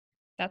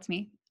that's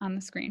me on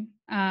the screen.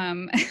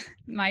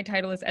 My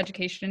title is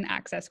Education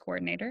Access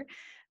Coordinator.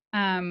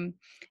 And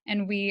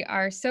we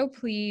are so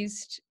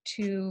pleased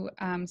to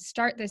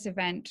start this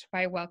event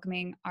by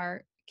welcoming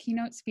our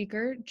keynote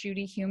speaker,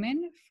 Judy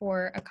Heumann,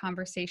 for a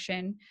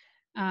conversation.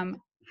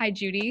 Hi,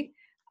 Judy.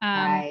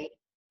 Hi.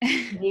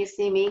 Can you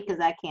see me? Because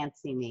I can't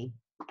see me.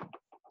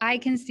 I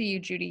can see you,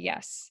 Judy,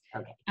 yes.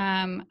 Okay.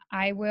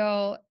 I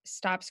will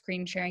stop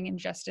screen sharing in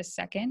just a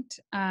second.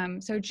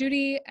 So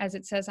Judy, as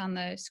it says on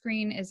the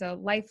screen, is a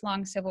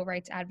lifelong civil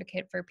rights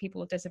advocate for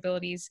people with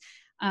disabilities.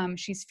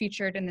 She's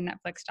featured in the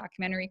Netflix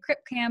documentary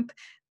Crip Camp,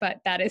 but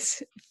that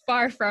is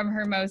far from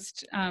her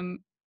most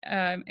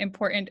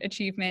important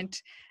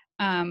achievement.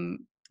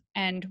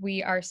 And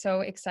we are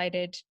so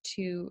excited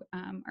to,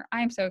 or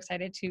I'm so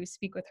excited to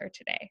speak with her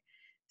today.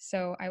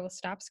 So I will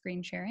stop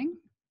screen sharing.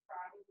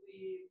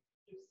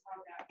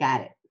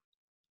 Got it.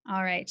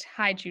 All right.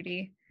 Hi,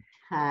 Judy.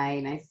 Hi,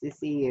 nice to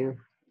see you.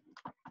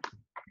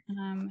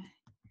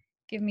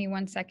 Give me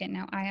 1 second.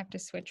 Now I have to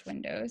switch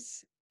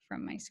windows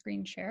from my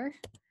screen share.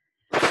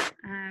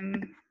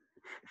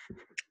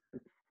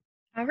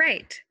 All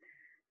right.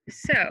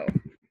 So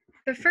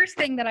the first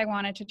thing that I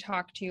wanted to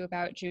talk to you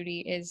about, Judy,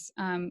 is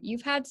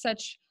you've had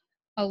such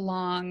a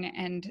long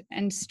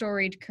and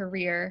storied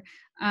career.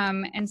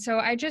 And so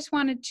I just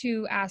wanted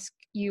to ask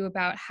you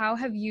about how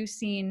have you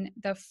seen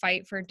the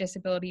fight for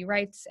disability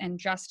rights and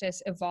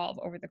justice evolve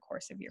over the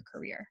course of your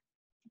career?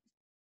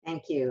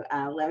 Thank you.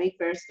 Let me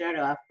first start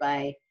off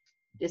by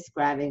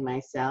describing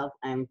myself.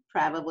 I'm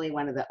probably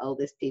one of the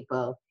oldest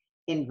people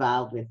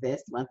involved with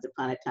this. Once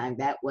upon a time,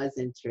 that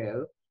wasn't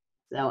true.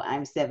 So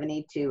I'm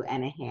 72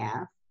 and a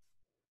half,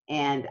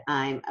 and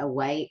I'm a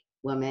white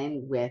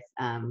woman with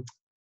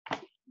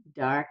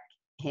dark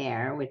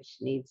hair, which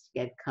needs to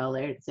get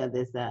colored. So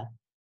there's a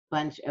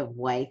bunch of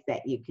white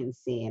that you can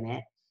see in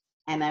it.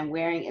 And I'm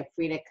wearing a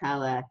Frida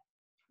Kahlo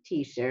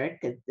t-shirt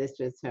because this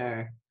was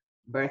her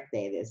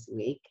birthday this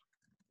week.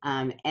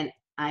 And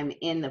I'm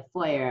in the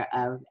foyer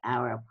of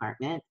our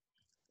apartment.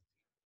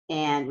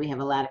 And we have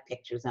a lot of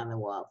pictures on the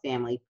wall,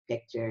 family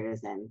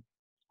pictures and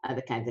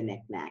other kinds of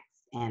knickknacks,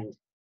 and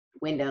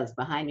windows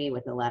behind me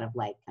with a lot of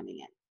light coming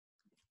in.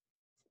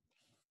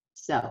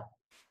 So,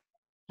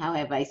 how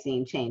have I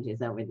seen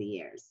changes over the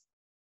years?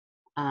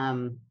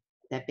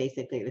 That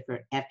basically,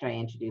 after I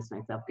introduce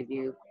myself, could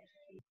you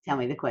tell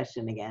me the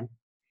question again?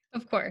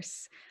 Of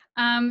course.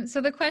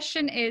 So the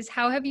question is,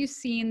 how have you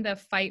seen the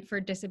fight for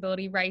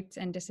disability rights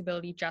and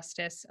disability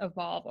justice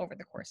evolve over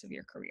the course of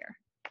your career?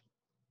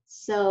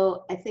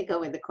 So I think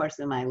over the course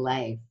of my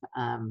life,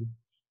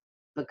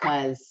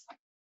 because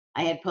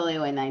I had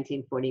polio in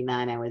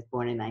 1949, I was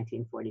born in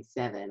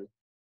 1947.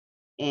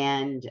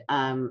 And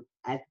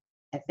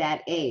at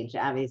that age,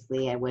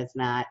 obviously, I was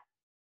not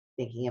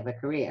thinking of a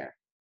career.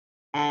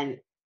 And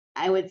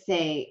I would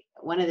say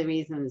one of the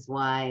reasons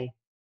why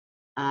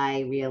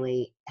I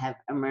really have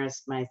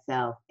immersed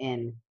myself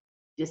in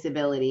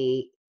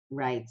disability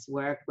rights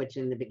work, which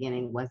in the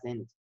beginning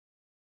wasn't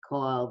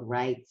called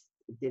rights,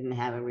 it didn't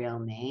have a real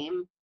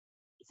name.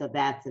 So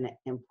that's an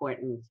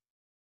important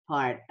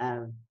part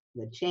of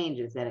the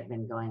changes that have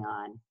been going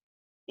on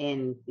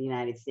in the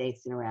United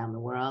States and around the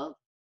world.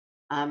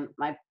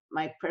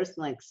 My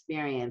personal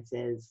experience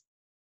is,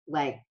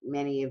 like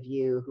many of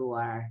you who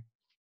are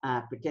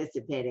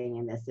participating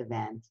in this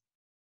event,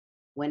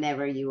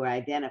 whenever you are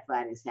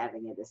identified as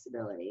having a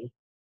disability,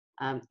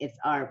 it's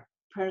our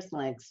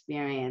personal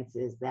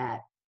experiences that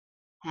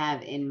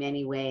have in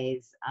many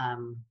ways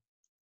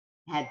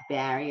had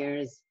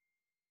barriers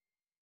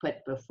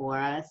put before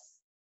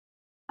us,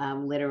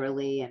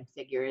 literally and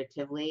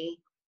figuratively,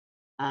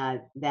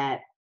 that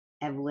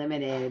have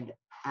limited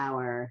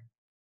our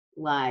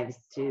lives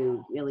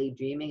to really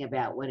dreaming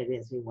about what it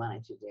is we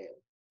wanted to do.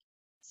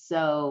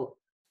 So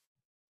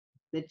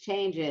the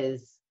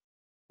changes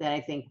that I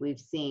think we've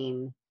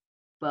seen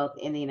both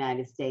in the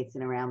United States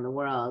and around the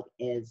world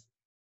is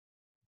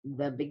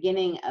the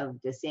beginning of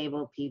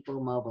disabled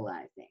people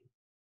mobilizing.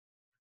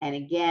 And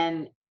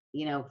again,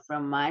 you know,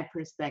 from my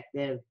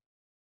perspective,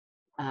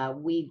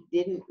 we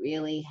didn't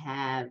really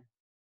have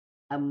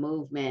a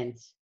movement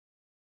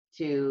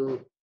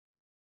to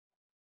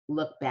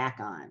look back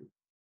on.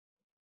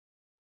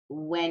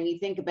 When you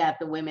think about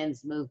the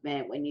women's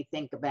movement, when you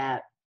think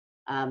about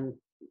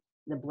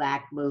the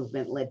Black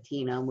movement,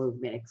 Latino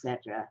movement,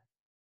 etc.,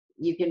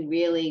 you can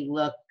really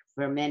look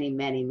for many,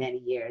 many, many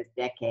years,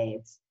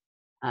 decades,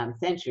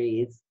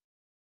 centuries,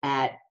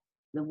 at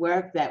the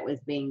work that was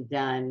being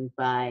done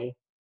by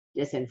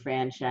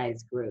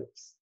disenfranchised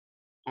groups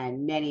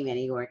and many,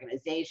 many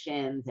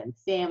organizations and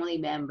family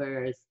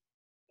members,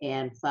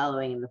 and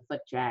following in the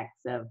foot tracks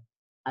of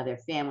other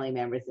family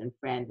members and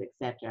friends,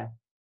 etc.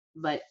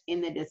 But in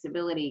the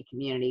disability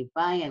community,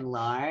 by and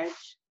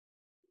large,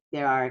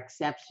 there are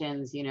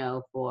exceptions, you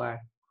know, for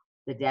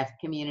the deaf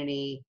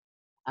community,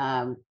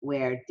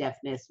 where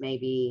deafness may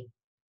be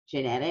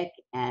genetic,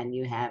 and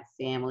you have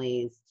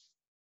families,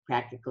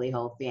 practically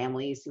whole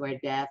families, who are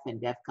deaf, and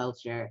deaf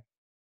culture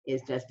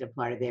is just a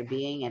part of their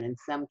being. And in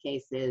some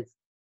cases,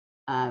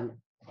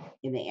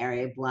 in the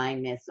area of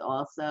blindness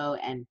also,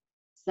 and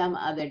some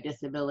other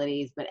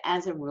disabilities, but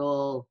as a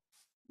rule,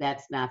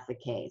 that's not the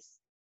case.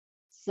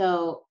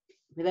 So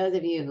for those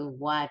of you who've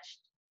watched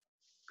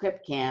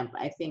Crip Camp,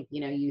 I think,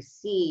 you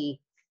see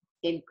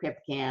in Crip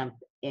Camp,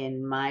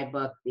 in my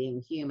book,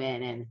 Being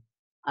Human, and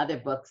other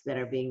books that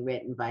are being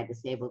written by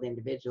disabled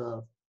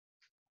individuals,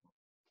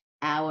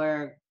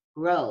 our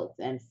growth.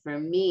 And for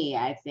me,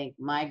 I think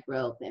my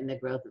growth and the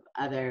growth of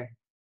other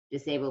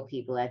disabled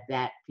people at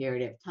that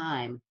period of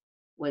time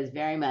was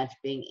very much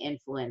being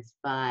influenced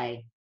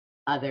by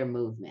other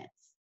movements.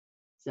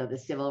 So the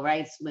civil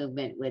rights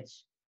movement, which,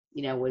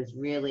 was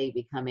really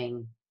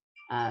becoming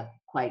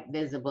quite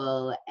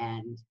visible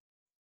and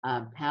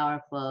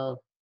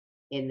powerful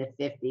in the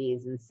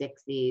 50s and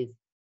 60s,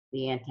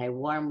 the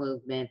anti-war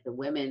movement, the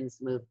women's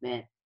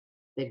movement,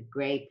 the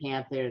Gray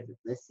Panthers,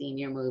 the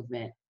senior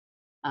movement,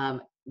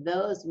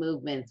 those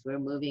movements were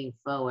moving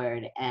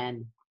forward,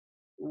 and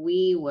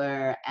we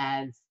were,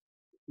 as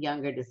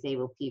younger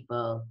disabled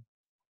people,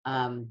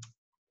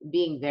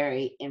 being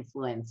very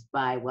influenced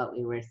by what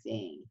we were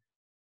seeing.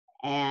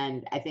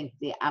 And I think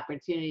the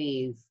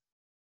opportunities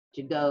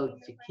to go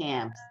to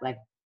camps like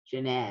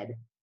Jeanette,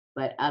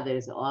 but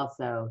others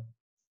also,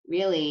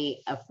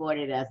 really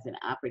afforded us an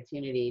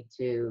opportunity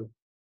to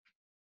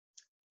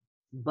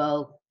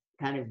both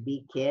kind of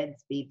be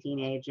kids, be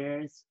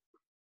teenagers,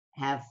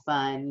 have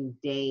fun,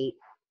 date,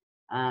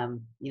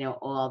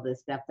 all the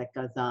stuff that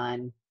goes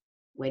on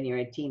when you're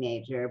a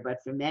teenager. But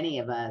for many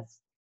of us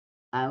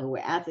who were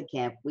at the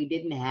camp, we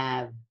didn't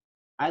have,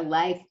 our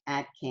life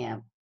at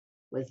camp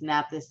was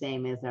not the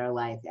same as our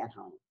life at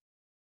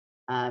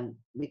home.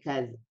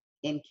 Because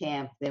in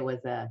camp, there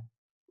was a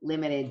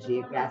limited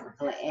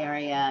geographical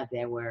area.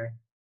 There were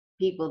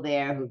people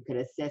there who could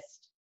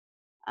assist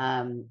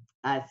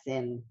us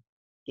in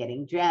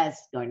getting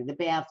dressed, going to the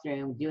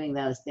bathroom, doing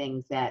those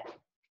things that,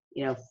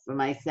 for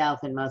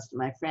myself and most of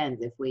my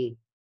friends, if we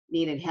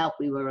needed help,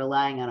 we were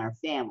relying on our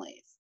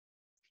families.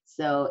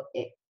 So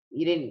I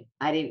didn't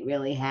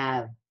really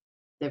have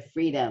the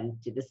freedom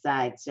to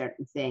decide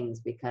certain things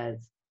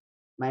because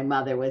my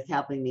mother was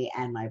helping me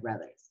and my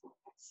brothers.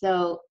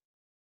 So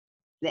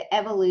the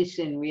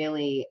evolution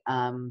really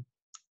has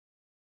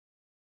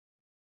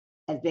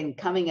been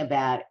coming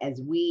about as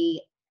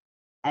we,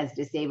 as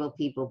disabled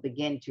people,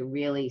 begin to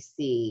really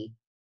see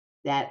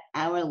that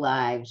our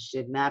lives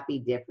should not be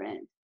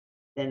different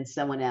than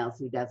someone else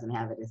who doesn't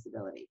have a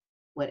disability,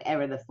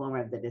 whatever the form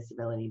of the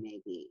disability may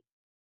be.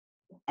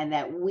 And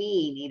that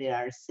we needed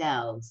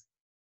ourselves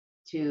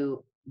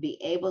to be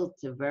able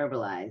to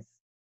verbalize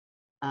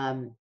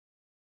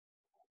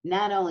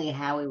not only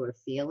how we were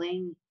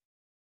feeling,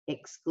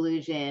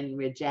 exclusion,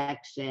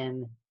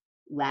 rejection,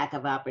 lack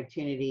of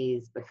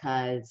opportunities,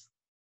 because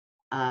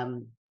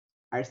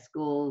our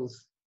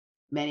schools,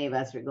 many of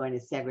us were going to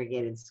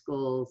segregated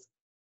schools,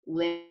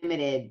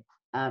 limited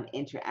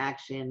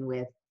interaction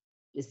with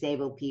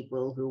disabled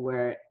people who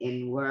were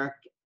in work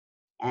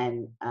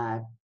and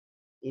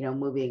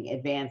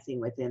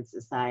advancing within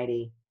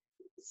society.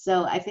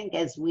 So I think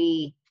as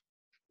we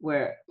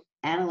were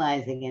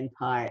analyzing in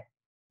part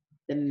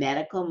the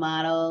medical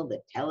model,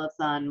 the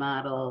telethon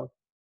model,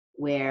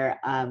 where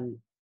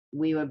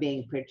we were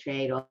being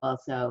portrayed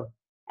also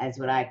as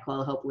what I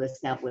call hopeless,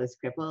 helpless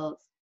cripples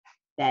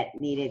that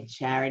needed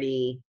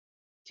charity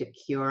to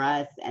cure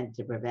us and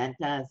to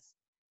prevent us.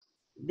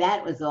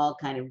 That was all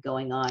kind of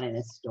going on in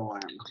a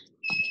storm.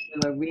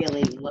 We were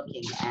really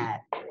looking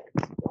at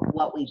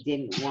what we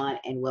didn't want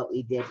and what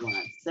we did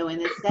want. So in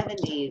the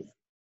 70s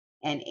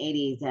and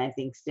 80s, and I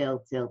think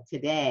still till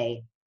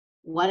today,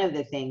 one of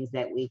the things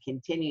that we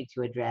continue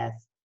to address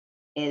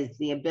is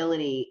the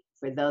ability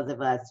for those of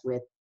us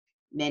with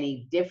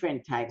many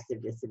different types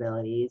of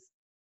disabilities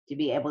to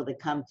be able to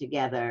come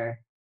together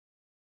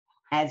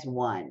as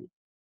one.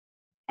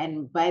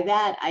 And by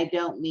that, I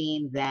don't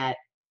mean that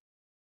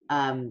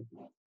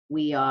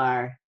we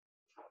are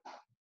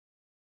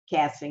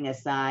casting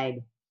aside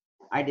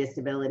our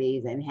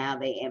disabilities and how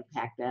they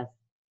impact us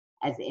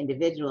as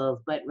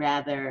individuals, but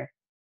rather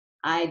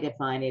I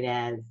define it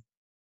as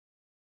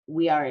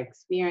we are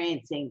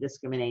experiencing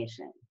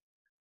discrimination.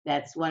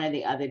 That's one of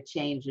the other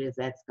changes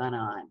that's gone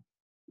on.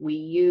 We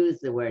use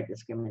the word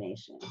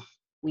discrimination.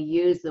 We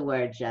use the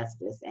word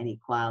justice and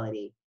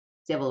equality,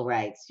 civil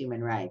rights,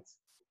 human rights.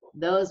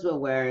 Those were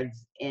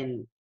words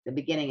in the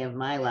beginning of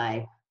my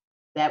life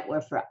that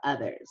were for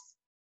others.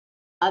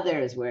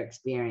 Others were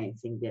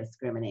experiencing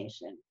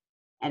discrimination.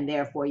 And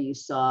therefore you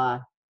saw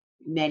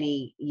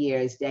many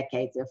years,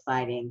 decades of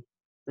fighting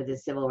for the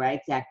Civil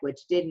Rights Act,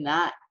 which did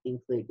not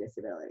include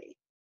disability.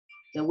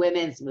 The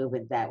women's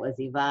movement that was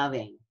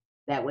evolving,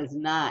 that was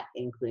not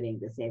including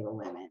disabled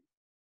women.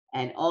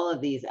 And all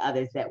of these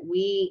others that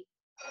we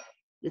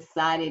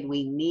decided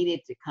we needed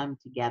to come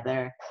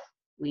together.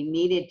 We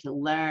needed to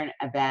learn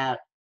about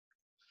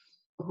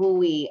who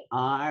we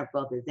are,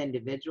 both as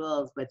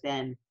individuals, but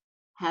then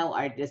how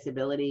our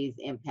disabilities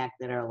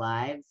impacted our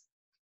lives.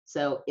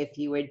 So if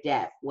you were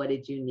deaf, what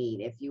did you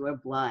need? If you were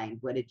blind,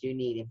 what did you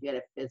need? If you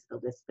had a physical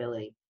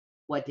disability,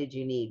 What did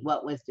you need?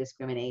 What was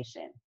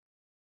discrimination?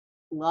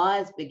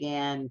 Laws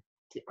began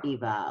to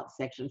evolve.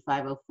 Section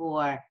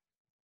 504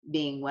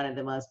 being one of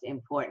the most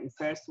important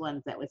first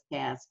ones that was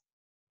passed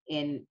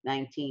in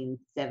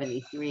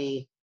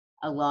 1973,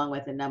 along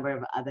with a number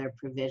of other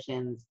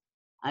provisions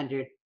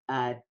under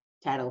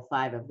Title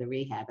V of the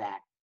Rehab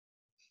Act.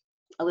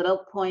 A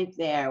little point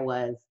there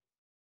was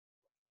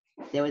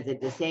a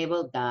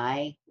disabled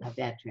guy, a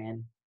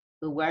veteran,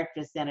 who worked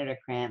for Senator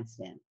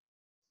Cranston.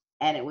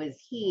 And it was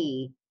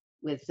he,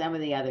 with some of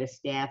the other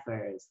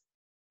staffers,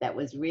 that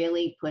was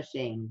really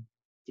pushing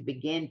to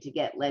begin to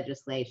get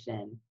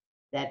legislation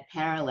that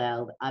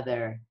paralleled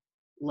other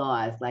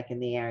laws, like in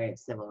the area of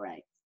civil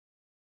rights.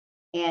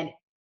 And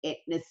it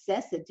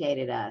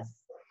necessitated us,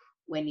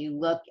 when you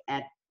look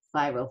at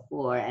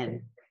 504 and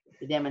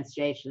the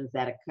demonstrations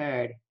that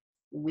occurred,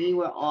 we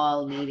were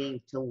all needing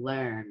to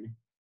learn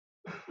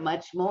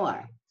much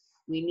more.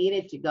 We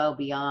needed to go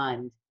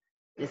beyond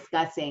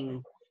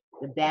discussing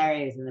the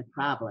barriers and the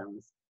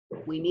problems.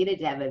 We needed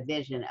to have a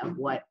vision of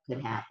what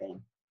could happen.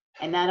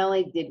 And not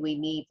only did we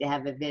need to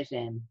have a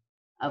vision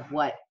of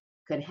what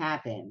could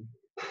happen,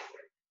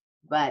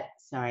 but,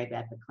 sorry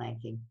about the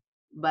clanking,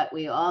 but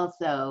we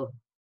also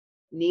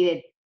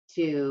needed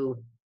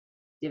to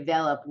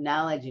develop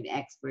knowledge and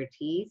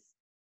expertise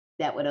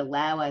that would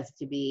allow us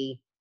to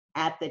be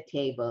at the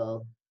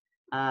table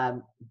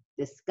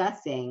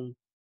discussing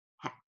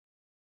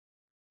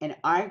and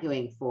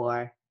arguing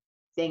for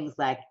things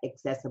like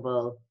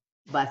accessible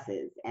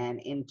buses and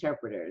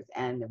interpreters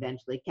and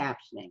eventually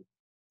captioning,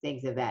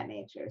 things of that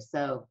nature.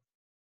 So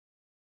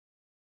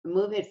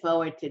move it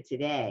forward to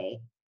today,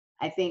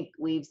 I think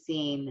we've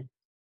seen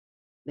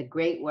the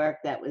great work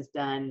that was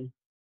done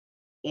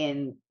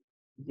in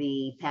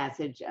the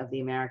passage of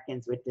the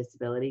Americans with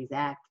Disabilities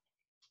Act.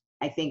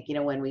 I think,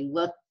 when we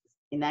look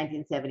in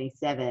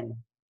 1977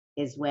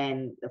 is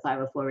when the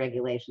 504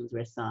 regulations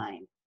were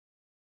signed.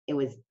 It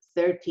was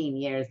 13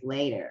 years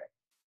later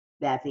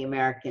that the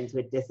Americans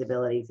with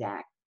Disabilities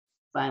Act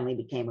finally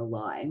became a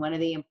law. And one of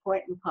the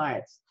important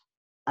parts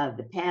of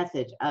the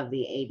passage of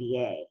the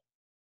ADA,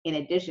 in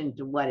addition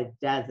to what it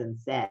does and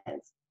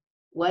says,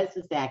 was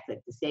the fact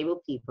that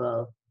disabled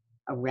people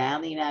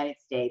around the United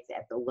States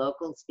at the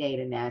local, state,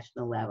 and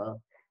national level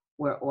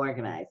were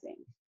organizing.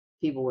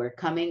 People were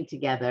coming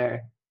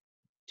together,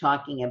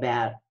 talking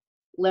about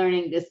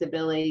learning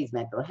disabilities,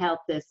 mental health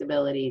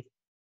disabilities,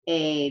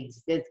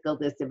 AIDS, physical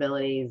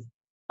disabilities,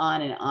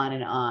 on and on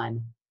and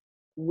on.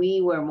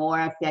 We were more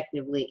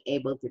effectively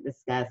able to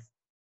discuss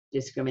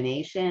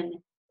discrimination.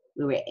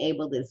 We were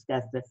able to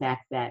discuss the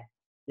fact that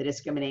the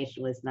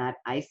discrimination was not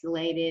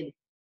isolated.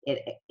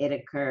 It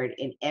occurred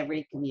in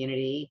every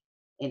community,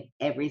 in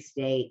every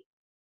state.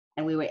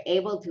 And we were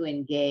able to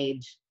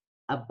engage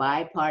a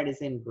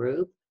bipartisan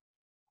group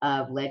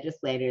of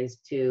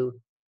legislators to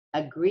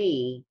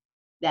agree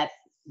that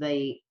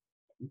the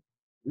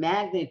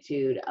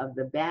magnitude of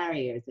the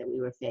barriers that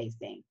we were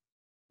facing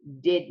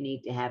did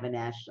need to have a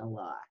national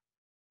law.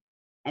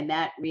 And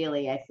that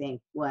really, I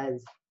think,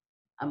 was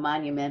a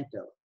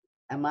monumental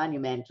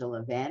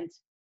event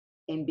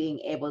in being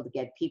able to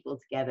get people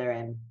together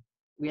and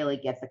really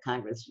get the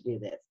Congress to do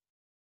this.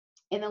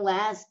 In the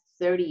last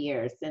 30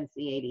 years since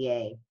the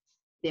ADA,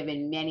 there have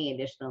been many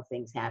additional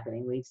things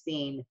happening. We've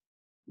seen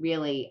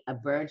really a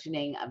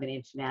burgeoning of an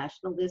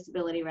international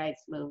disability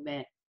rights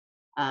movement,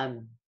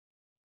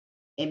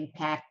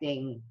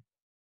 impacting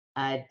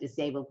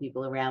disabled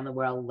people around the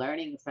world,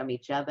 learning from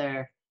each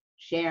other,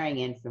 sharing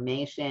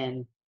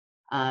information.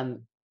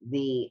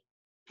 The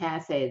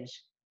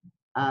passage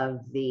of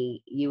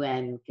the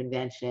UN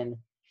Convention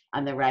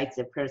on the Rights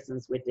of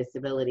Persons with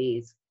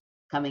Disabilities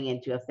coming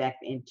into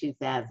effect in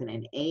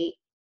 2008,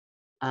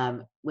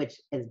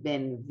 which has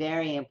been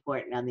very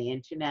important on the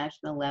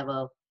international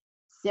level,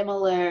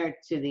 similar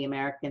to the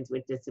Americans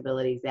with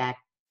Disabilities Act,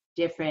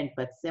 different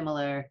but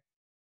similar,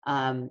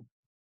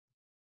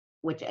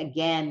 which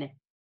again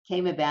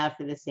came about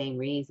for the same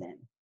reason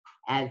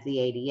as the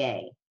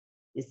ADA.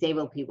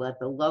 Disabled people at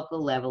the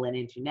local level and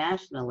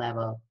international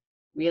level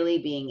really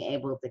being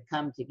able to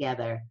come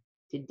together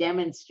to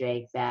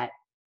demonstrate that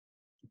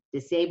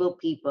disabled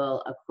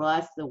people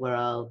across the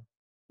world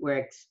were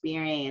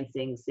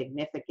experiencing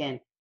significant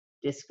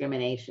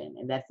discrimination,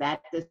 and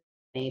that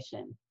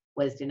discrimination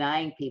was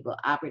denying people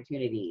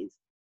opportunities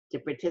to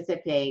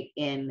participate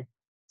in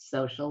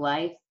social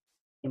life,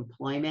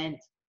 employment,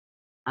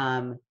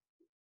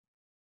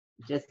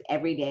 just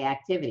everyday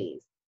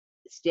activities.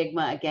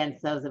 Stigma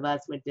against those of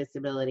us with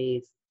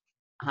disabilities,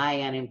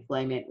 high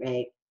unemployment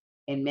rate,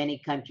 in many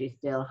countries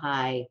still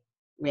high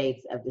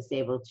rates of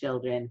disabled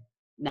children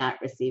not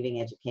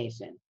receiving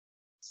education.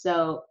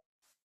 So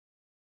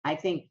I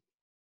think,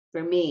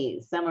 for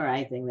me,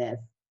 summarizing this,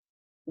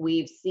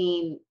 we've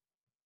seen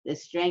the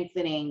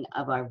strengthening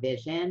of our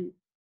vision.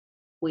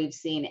 We've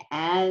seen,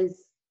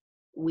 as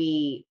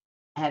we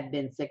have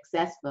been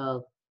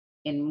successful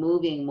in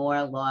moving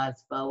more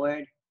laws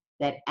forward,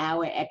 that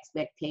our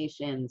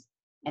expectations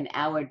and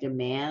our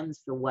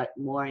demands for what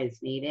more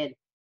is needed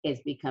is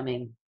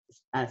becoming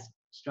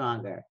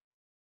stronger.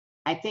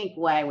 I think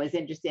why I was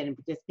interested in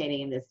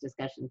participating in this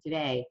discussion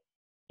today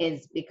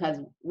is because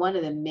one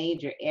of the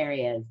major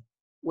areas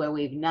where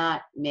we've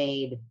not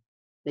made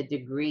the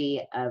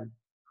degree of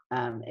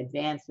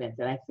advancement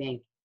that I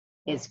think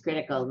is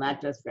critical,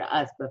 not just for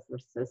us, but for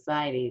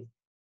societies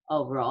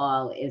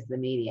overall, is the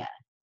media.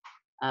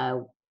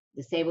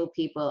 Disabled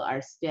people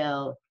are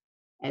still,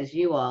 as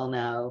you all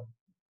know,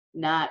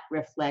 not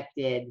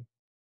reflected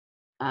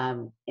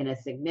in a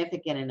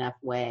significant enough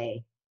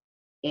way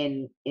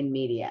in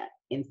media,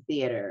 in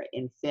theater,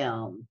 in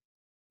film,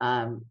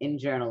 in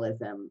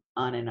journalism,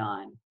 on and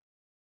on.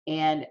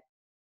 And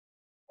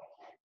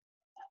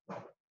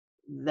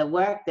the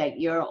work that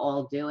you're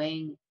all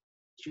doing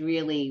to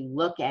really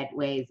look at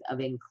ways of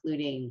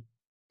including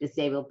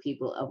disabled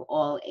people of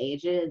all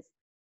ages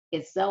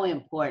is so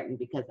important,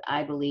 because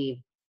I believe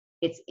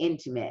it's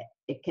intimate,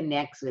 it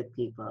connects with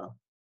people,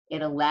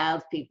 it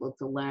allows people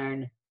to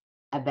learn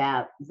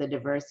about the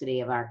diversity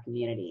of our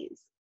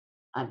communities.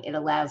 It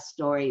allows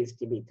stories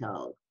to be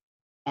told.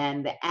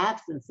 And the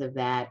absence of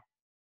that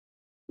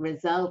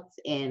results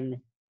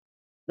in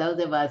those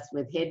of us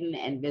with hidden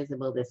and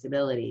visible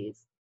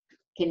disabilities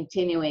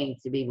continuing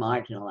to be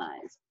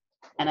marginalized.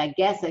 And I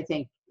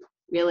think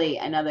really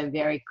another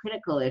very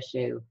critical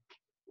issue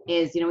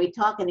is, we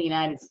talk in the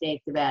United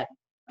States about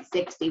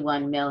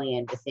 61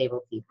 million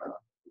disabled people,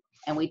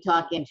 and we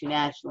talk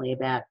internationally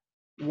about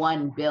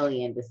 1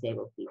 billion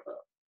disabled people.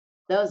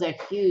 Those are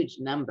huge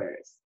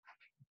numbers,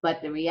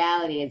 but the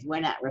reality is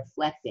we're not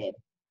reflected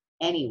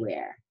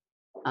anywhere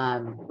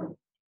in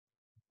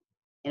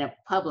a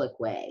public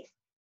way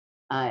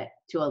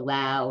to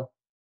allow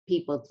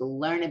people to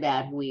learn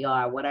about who we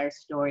are, what our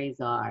stories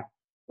are,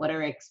 what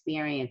our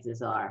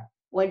experiences are,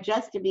 or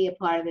just to be a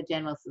part of the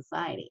general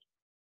society.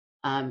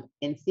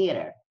 In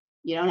theater,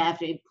 you don't have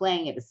to be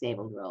playing a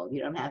disabled role.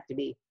 You don't have to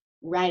be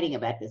writing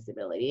about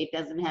disability. It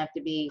doesn't have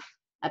to be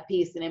a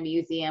piece in a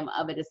museum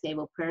of a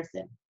disabled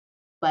person.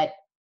 But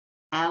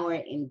our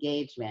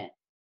engagement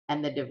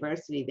and the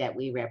diversity that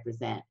we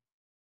represent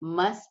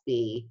must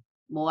be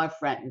more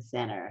front and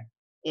center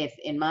if,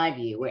 in my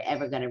view, we're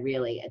ever going to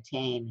really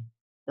attain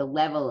the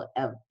level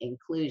of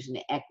inclusion,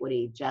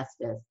 equity,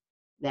 justice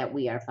that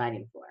we are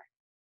fighting for.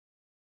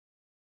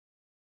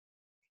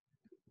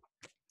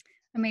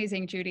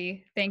 Amazing,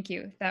 Judy. Thank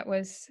you. That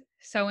was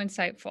so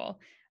insightful.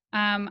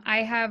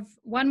 I have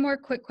one more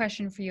quick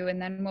question for you,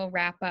 and then we'll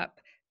wrap up.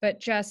 But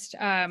just,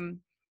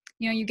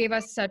 you gave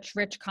us such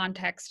rich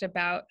context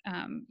about,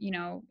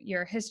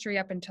 your history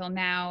up until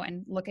now,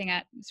 and looking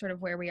at sort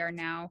of where we are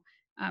now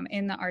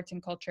in the arts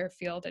and culture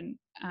field. And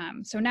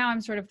so now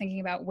I'm sort of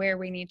thinking about where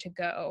we need to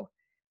go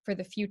for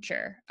the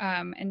future.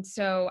 And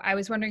so I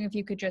was wondering if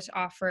you could just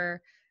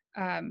offer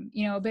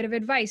a bit of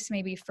advice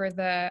maybe for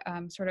the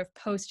sort of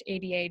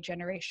post-ADA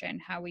generation,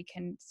 how we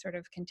can sort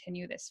of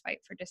continue this fight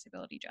for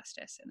disability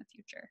justice in the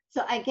future.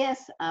 So I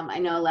guess I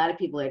know a lot of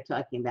people are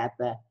talking about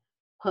the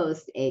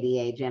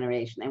post-ADA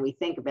generation, and we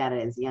think about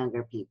it as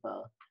younger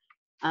people.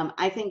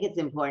 I think it's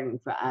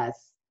important for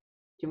us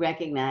to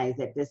recognize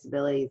that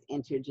disability is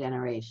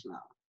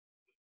intergenerational.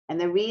 And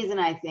the reason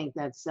I think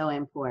that's so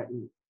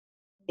important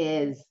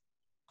is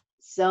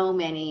so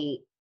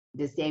many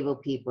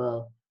disabled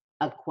people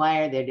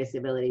acquire their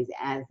disabilities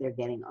as they're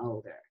getting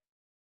older.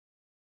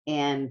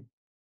 And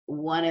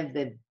one of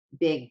the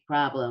big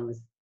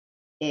problems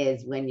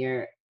is when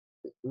you're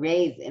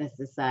raised in a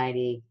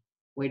society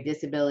where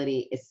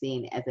disability is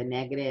seen as a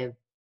negative,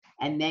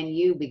 and then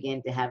you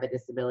begin to have a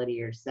disability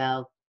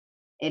yourself,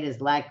 it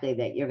is likely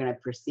that you're going to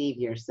perceive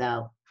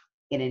yourself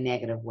in a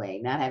negative way,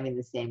 not having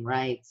the same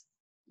rights,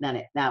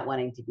 not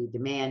wanting to be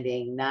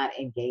demanding, not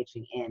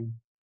engaging in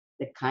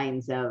the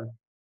kinds of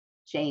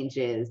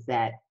changes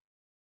that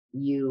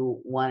you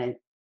want to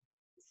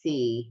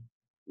see.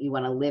 You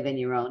want to live in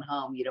your own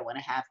home. You don't want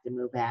to have to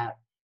move out.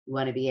 You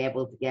want to be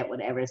able to get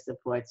whatever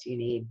supports you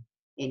need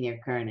in your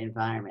current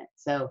environment.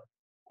 So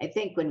I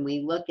think when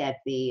we look at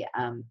the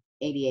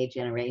ADA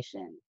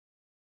generation,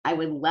 I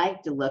would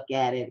like to look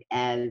at it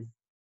as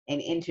an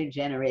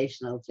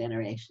intergenerational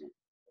generation.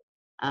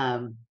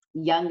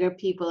 Younger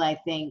people, I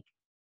think,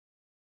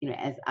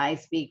 as I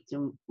speak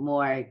to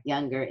more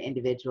younger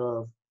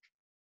individuals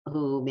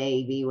who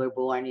maybe were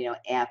born,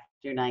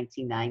 after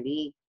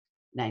 1990,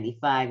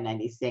 95,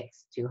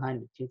 96,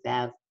 200,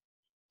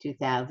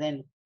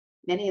 2000,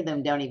 many of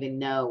them don't even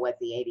know what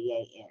the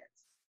ADA is.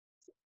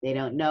 They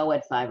don't know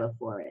what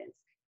 504 is.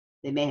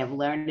 They may have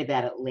learned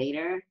about it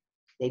later.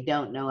 They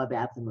don't know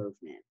about the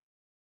movement.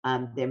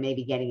 They're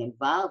maybe getting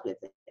involved with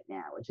it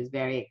now, which is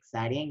very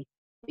exciting,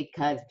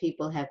 because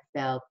people have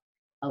felt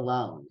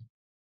alone.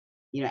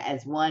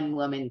 As one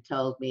woman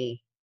told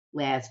me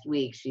last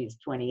week, she's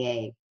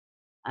 28.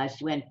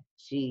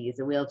 She is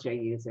a wheelchair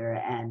user,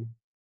 and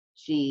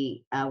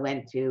she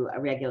went to a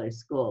regular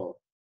school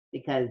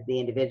because the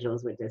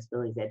Individuals with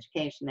Disabilities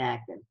Education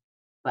Act and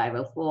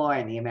 504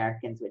 and the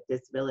Americans with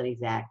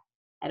Disabilities Act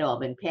had all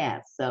been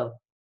passed. So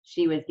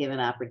she was given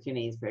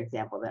opportunities, for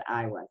example, that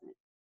I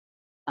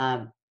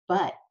wasn't.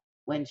 But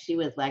when she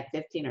was like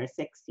 15 or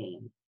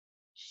 16,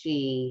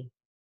 she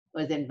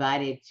was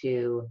invited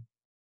to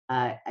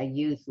a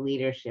youth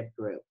leadership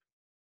group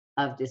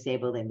of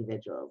disabled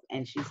individuals.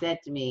 And she said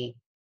to me,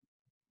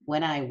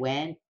 when I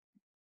went,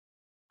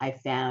 I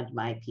found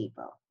my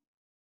people.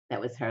 That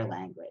was her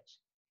language.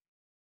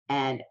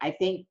 And I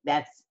think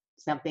that's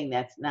something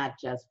that's not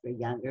just for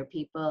younger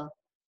people.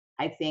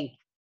 I think,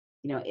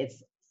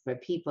 it's for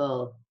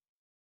people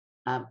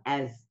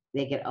as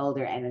they get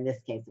older, and in this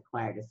case,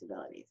 acquire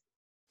disabilities.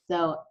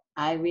 So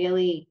I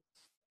really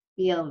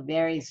feel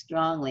very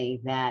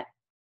strongly that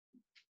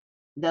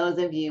those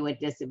of you with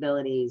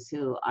disabilities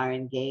who are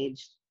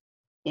engaged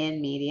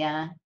in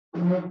media,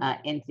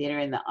 in theater,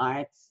 in the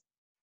arts,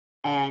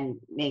 and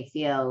may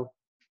feel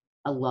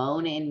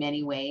alone in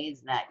many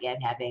ways, not yet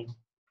having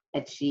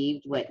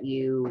achieved what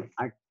you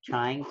are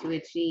trying to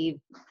achieve,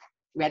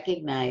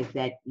 recognize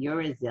that your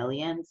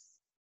resilience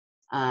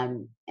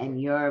and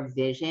your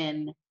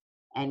vision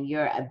and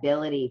your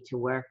ability to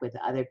work with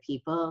other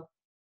people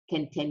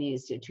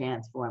continues to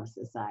transform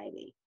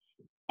society.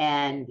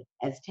 And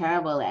as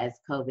terrible as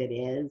COVID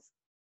is,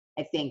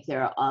 I think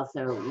there are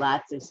also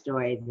lots of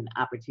stories and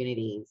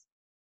opportunities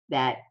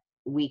that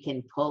we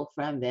can pull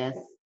from this,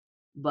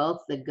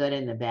 both the good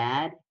and the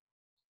bad,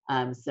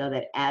 so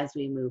that as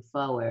we move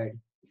forward,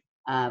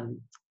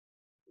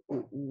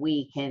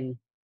 we can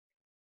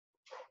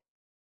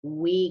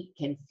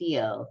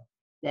feel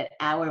that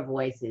our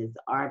voices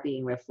are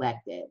being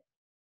reflected,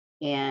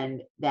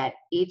 and that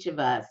each of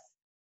us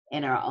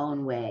in our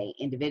own way,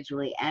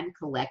 individually and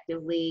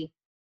collectively,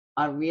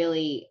 are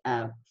really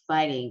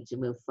fighting to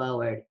move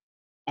forward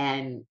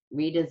and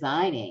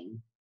redesigning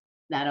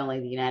not only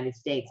the United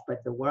States,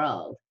 but the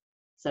world.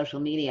 Social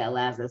media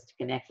allows us to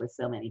connect with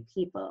so many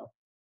people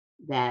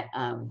that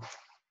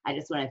I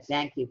just want to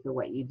thank you for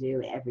what you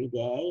do every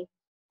day.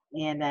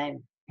 And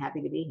I'm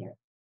happy to be here.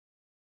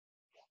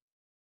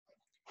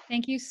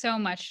 Thank you so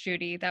much,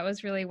 Judy. That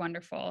was really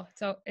wonderful.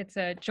 So it's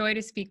a joy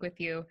to speak with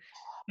you.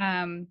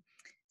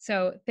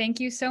 So thank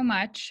you so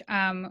much.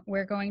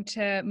 We're going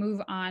to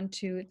move on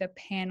to the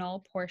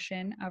panel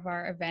portion of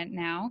our event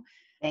now.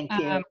 Thank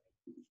you.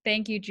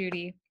 Thank you,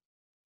 Judy.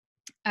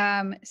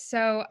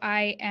 So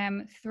I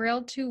am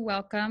thrilled to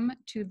welcome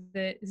to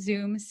the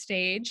Zoom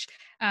stage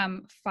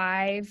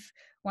 5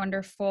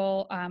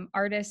 wonderful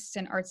artists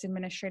and arts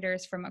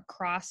administrators from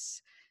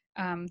across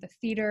the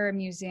theater,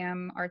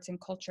 museum, arts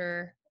and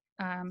culture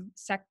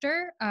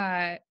sector.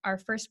 Our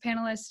first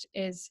panelist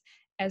is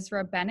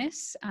Ezra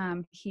Benus.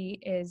 He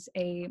is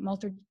a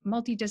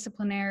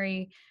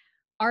multidisciplinary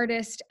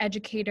artist,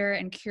 educator,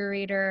 and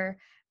curator.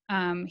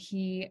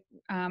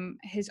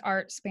 His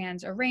art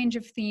spans a range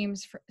of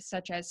themes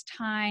such as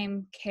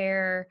time,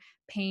 care,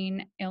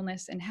 pain,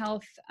 illness, and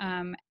health.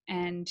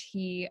 And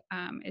he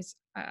is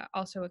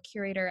also a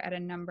curator at a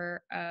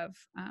number of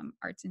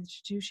arts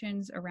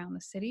institutions around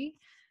the city.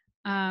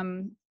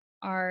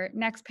 Our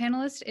next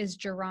panelist is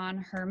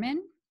Jerron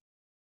Herman.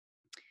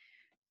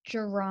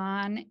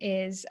 Jerron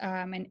is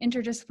an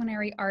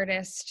interdisciplinary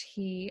artist.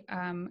 He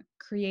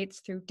creates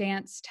through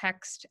dance,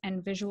 text,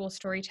 and visual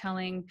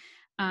storytelling,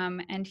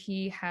 and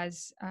he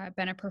has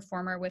been a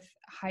performer with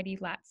Heidi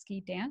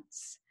Latsky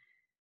Dance.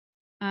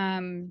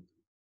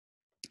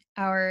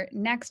 Our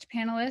next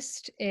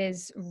panelist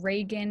is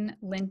Reagan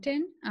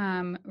Linton.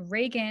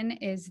 Reagan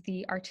is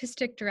the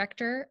artistic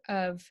director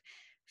of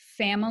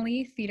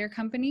Family Theater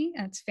Company.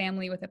 That's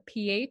family with a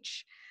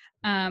PH.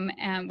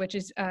 And which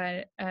is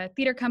a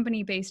theater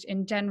company based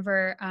in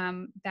Denver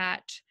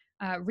that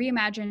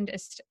reimagines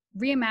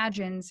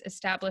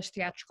established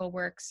theatrical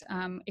works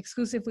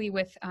exclusively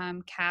with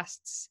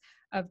casts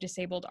of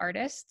disabled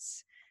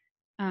artists.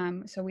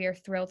 So we are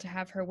thrilled to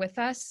have her with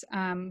us.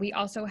 We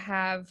also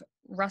have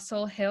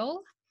Russell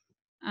Hill.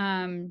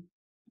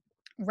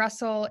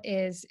 Russell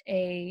is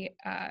a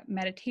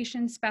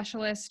meditation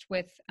specialist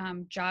with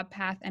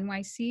JobPath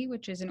NYC,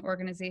 which is an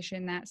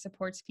organization that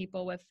supports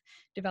people with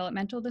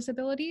developmental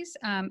disabilities.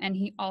 And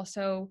he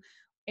also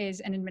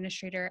is an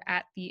administrator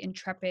at the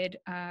Intrepid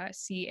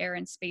Sea, Air,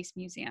 and Space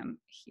Museum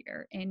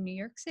here in New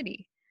York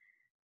City.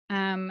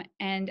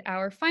 And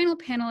our final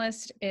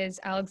panelist is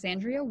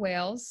Alexandria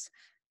Wales,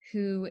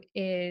 who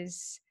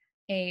is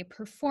a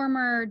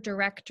performer,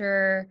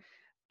 director,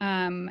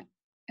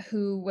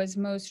 who was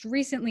most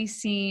recently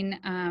seen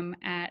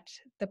at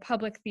the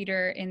Public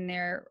Theater in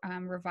their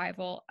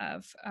revival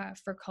of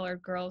For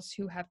Colored Girls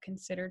Who Have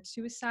Considered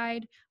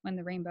Suicide When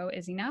the Rainbow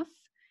Is Enough.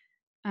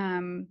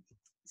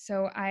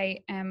 So I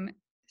am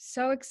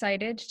so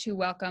excited to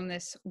welcome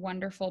this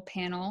wonderful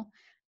panel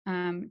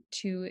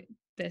to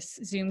this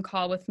Zoom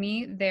call with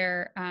me.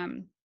 Their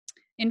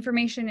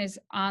information is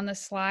on the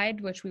slide,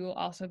 which we will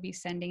also be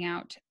sending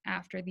out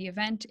after the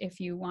event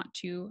if you want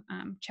to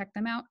check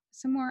them out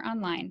some more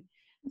online.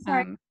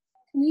 Sorry, can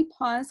we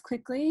pause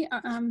quickly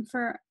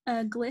for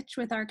a glitch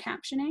with our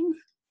captioning?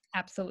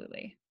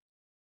 Absolutely.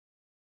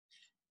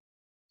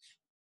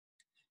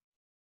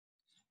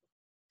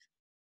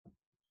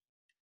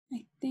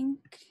 I think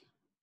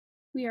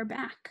we are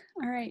back.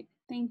 All right,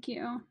 thank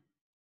you.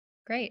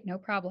 Great, no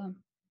problem.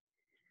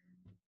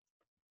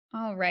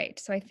 All right,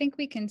 so I think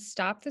we can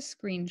stop the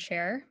screen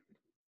share.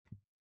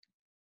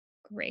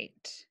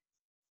 Great.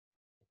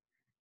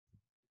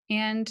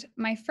 And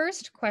my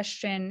first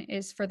question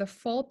is for the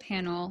full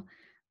panel.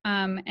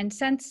 And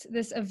since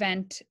this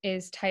event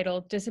is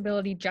titled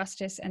Disability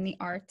Justice and the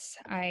Arts,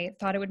 I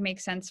thought it would make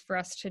sense for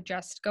us to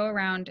just go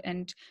around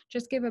and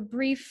just give a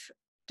brief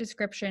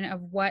description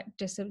of what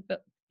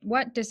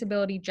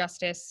disability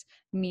justice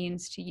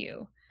means to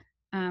you.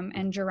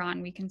 And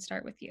Jerron, we can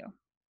start with you.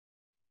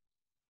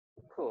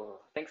 Cool.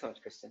 Thanks so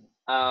much, Kristen.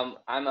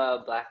 I'm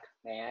a Black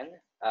man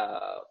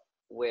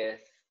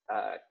with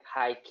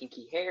high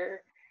kinky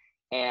hair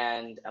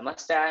and a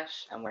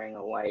mustache. I'm wearing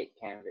a white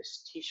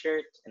canvas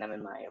t-shirt and I'm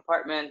in my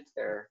apartment.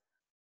 There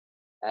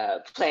are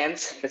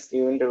plants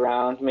festooned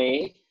around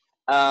me.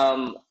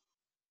 And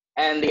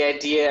the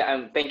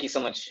idea, thank you so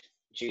much,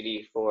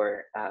 Judy,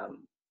 for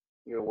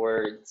your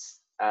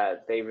words.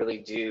 They really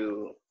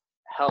do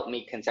help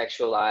me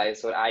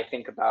contextualize what I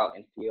think about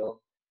and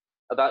feel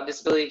about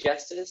disability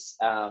justice,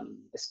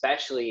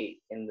 especially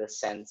in the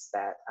sense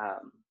that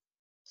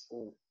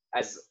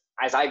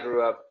as I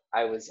grew up,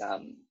 I was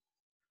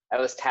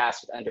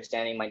tasked with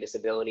understanding my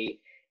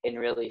disability in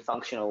really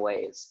functional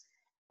ways.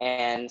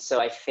 And so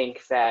I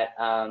think that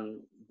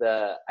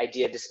the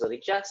idea of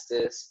disability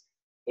justice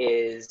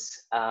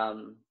is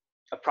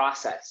a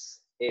process,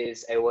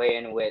 is a way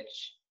in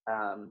which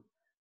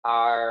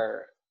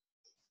our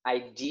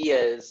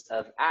ideas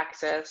of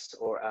access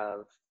or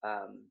of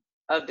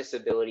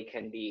disability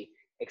can be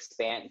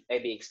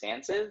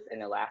expansive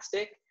and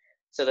elastic,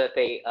 so that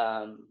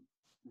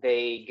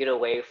they get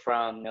away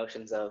from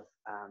notions of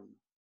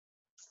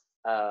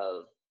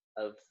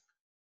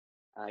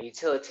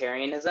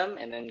utilitarianism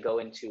and then go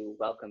into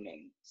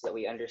welcoming, so that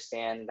we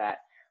understand that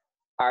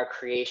our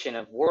creation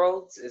of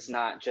worlds is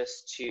not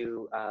just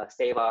to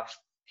stave off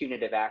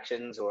punitive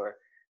actions or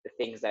the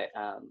things that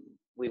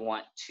we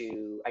want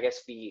to, I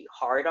guess, be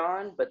hard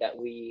on, but that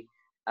we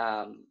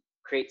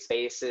create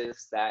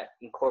spaces that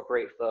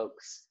incorporate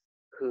folks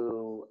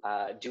who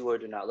do or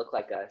do not look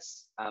like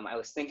us. I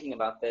was thinking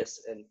about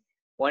this and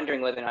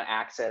wondering whether or not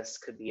access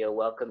could be a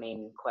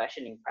welcoming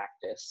questioning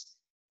practice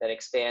that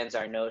expands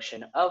our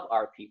notion of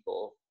our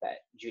people that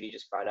Judy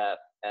just brought up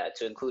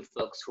to include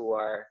folks who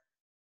are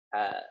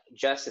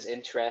just as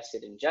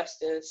interested in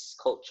justice,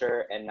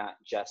 culture, and not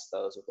just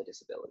those with a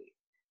disability.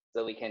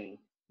 So we can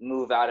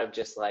move out of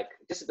just like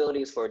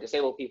disabilities for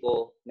disabled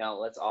people. No,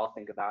 let's all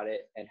think about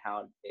it and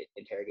how it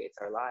interrogates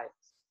our lives.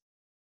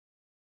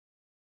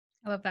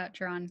 I love that,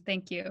 Jerron.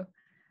 Thank you.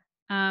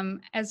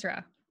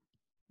 Ezra,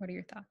 what are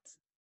your thoughts?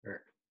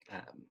 Sure.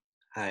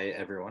 Hi,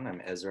 everyone.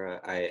 I'm Ezra.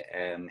 I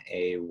am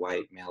a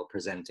white male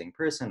presenting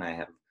person. I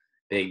have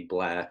big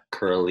black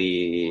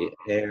curly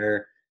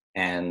hair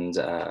and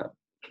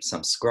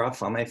some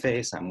scruff on my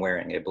face. I'm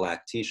wearing a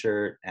black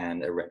t-shirt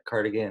and a red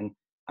cardigan.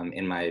 I'm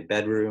in my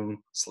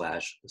bedroom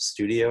 /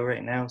 studio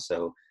right now.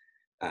 So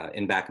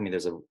in back of me,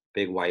 there's a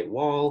big white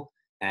wall.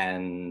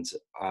 And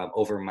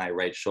over my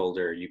right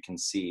shoulder, you can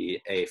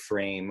see a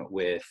frame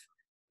with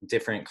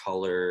different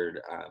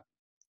colored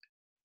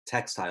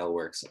textile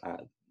works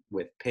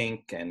with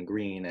pink and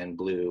green and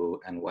blue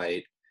and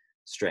white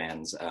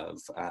strands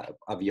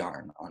of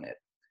yarn on it.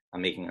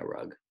 I'm making a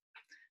rug.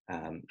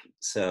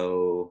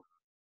 So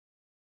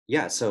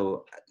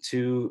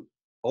to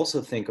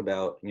also think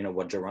about,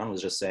 what Jerron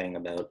was just saying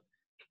about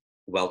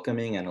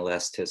welcoming and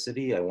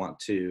elasticity, I want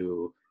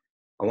to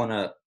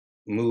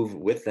move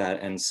with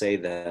that and say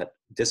that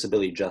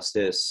disability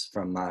justice,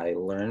 from my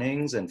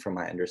learnings and from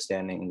my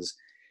understandings,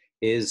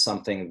 is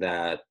something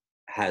that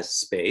has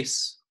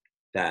space,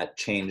 that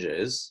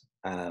changes,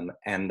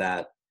 and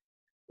that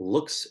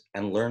looks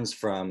and learns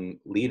from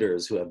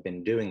leaders who have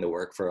been doing the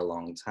work for a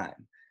long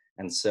time.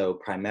 And so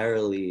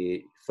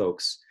primarily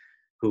folks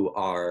who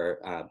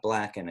are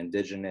Black and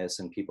Indigenous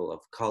and people of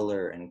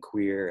color and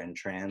queer and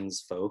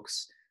trans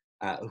folks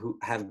who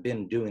have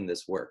been doing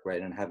this work,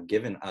 right, and have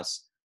given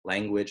us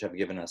language, have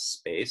given us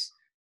space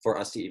for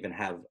us to even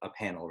have a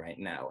panel right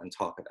now and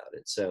talk about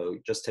it. So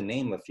just to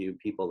name a few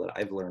people that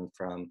I've learned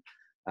from,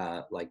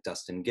 like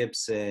Dustin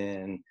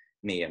Gibson,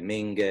 Mia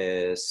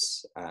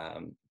Mingus,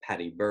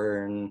 Patty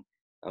Byrne,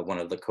 one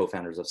of the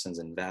co-founders of Sins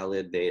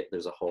Invalid.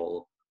 There's a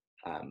whole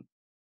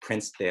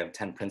they have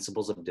 10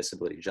 principles of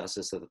disability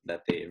justice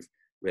that they've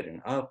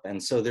written up.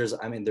 And so there's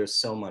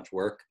so much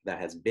work that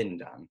has been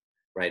done,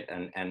 right?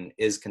 And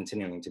is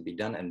continuing to be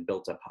done and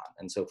built upon.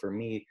 And so for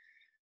me,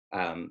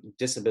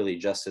 disability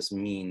justice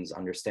means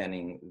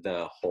understanding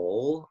the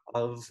whole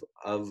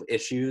of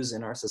issues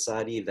in our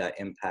society that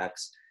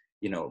impacts,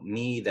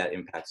 me, that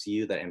impacts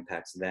you, that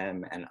impacts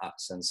them and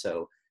us. And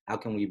so how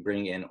can we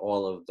bring in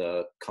all of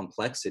the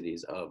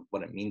complexities of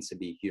what it means to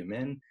be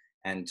human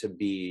and to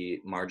be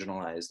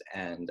marginalized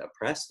and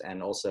oppressed,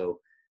 and also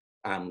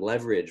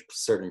leverage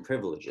certain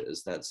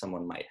privileges that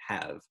someone might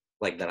have,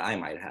 like that I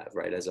might have,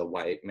 right, as a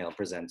white male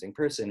presenting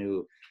person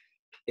who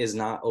is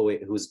not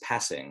always, who's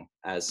passing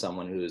as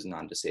someone who is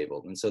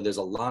non-disabled. And so there's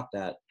a lot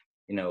that,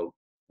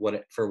 what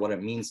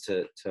it means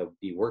to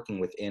be working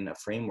within a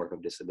framework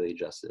of disability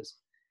justice.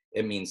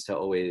 It means to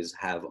always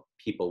have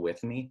people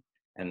with me,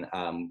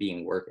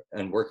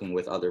 working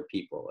with other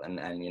people,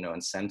 and you know,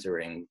 and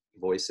centering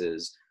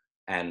voices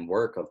and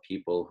work of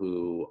people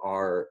who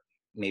are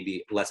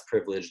maybe less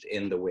privileged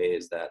in the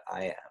ways that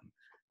I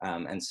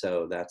am. And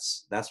so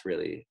that's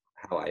really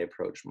how I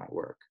approach my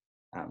work.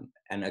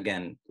 And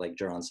again, like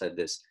Jerron said,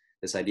 this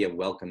idea of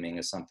welcoming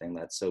is something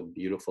that's so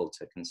beautiful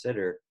to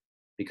consider,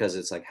 because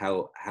it's like,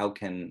 how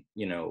can,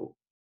 you know,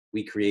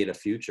 we create a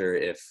future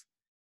if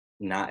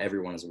not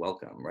everyone is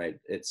welcome, right?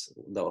 It's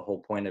the whole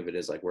point of it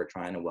is like, we're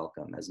trying to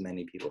welcome as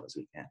many people as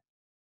we can.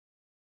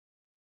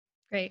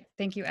 Great.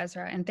 Thank you,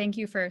 Ezra. And thank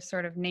you for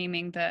sort of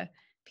naming the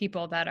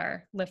people that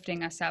are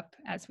lifting us up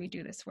as we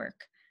do this work.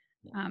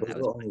 Those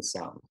were only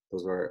some.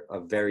 Those were a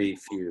very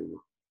few.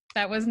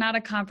 That was not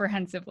a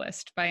comprehensive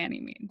list by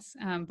any means,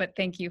 but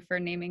thank you for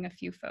naming a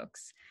few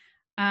folks.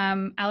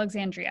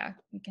 Alexandria,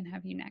 we can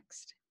have you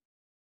next.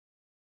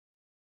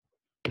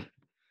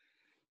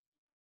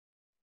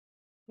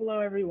 Hello,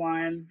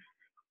 everyone.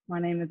 My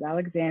name is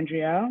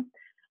Alexandria.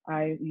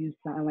 I use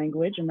sign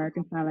language,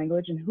 American Sign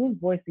Language, and who's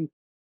voicing?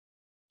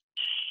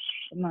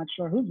 I'm not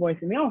sure who's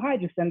voicing me. Oh, hi,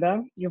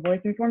 Jacinda. You're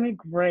voicing for me?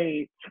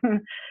 Great.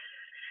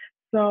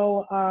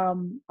 So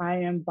I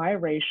am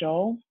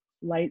biracial,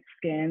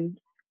 light-skinned.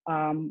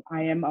 I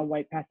am a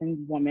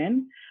white-passing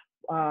woman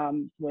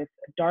with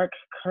dark,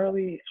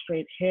 curly,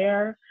 straight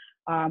hair.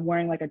 I'm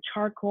wearing like a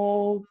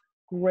charcoal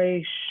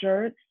gray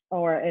shirt,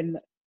 and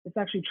it's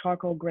actually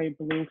charcoal gray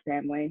blue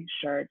family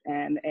shirt,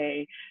 and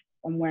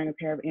I'm wearing a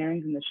pair of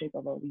earrings in the shape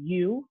of a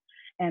U,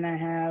 and I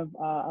have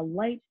a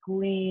light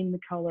green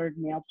colored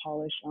nail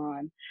polish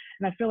on,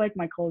 and I feel like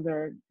my clothes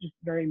are just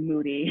very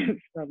moody,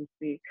 so to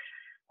speak,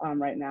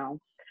 right now.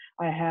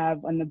 I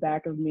have on the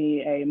back of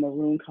me a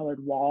maroon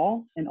colored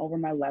wall, and over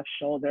my left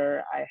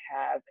shoulder I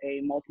have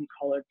a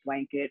multicolored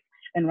blanket,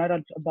 and right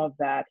above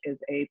that is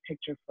a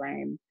picture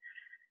frame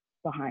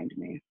behind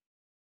me.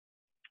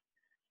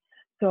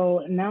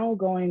 So now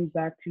going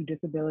back to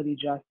disability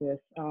justice,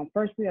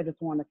 firstly, I just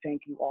want to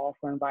thank you all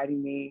for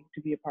inviting me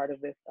to be a part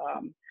of this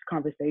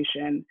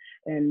conversation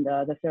in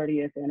the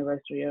 30th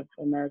anniversary of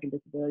American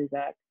Disabilities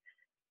Act.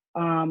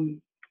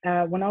 When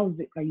I was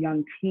a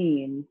young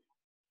teen,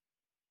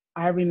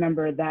 I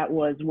remember that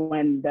was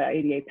when the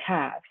ADA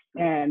passed.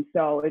 And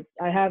so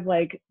I have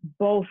like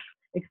both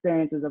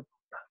experiences of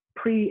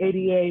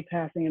pre-ADA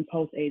passing and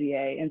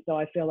post-ADA. And so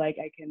I feel like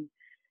I can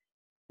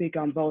speak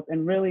on both,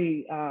 and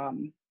really,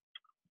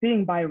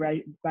 being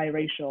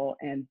biracial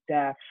and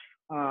deaf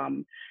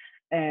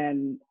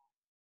and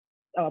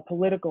a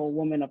political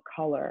woman of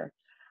color,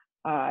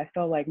 I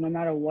felt like no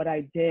matter what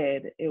I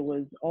did, it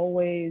was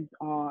always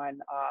on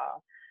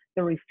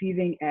the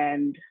receiving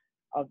end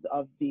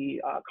of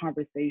the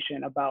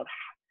conversation about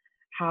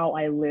how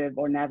I live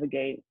or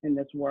navigate in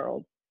this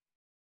world.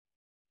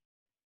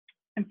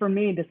 And for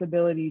me,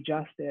 disability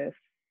justice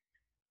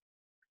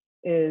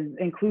is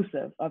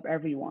inclusive of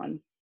everyone.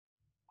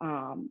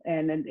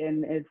 And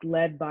it's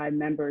led by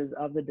members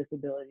of the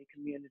disability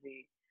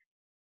community.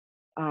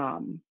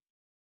 And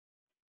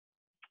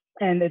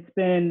it's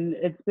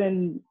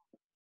been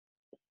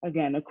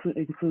again,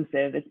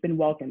 inclusive, it's been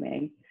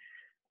welcoming.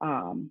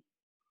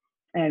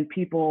 And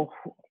people,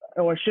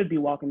 or should be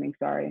welcoming,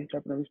 sorry,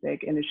 interpreter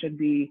mistake, and it should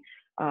be,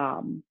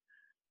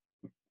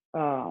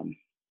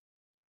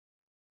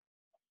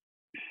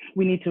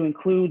 we need to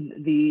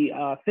include the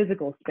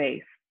physical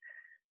space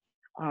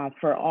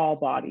for all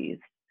bodies.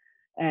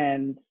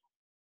 And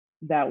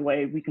that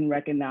way we can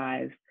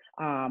recognize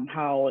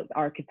how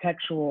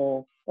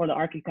architectural or the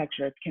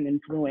architecture can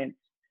influence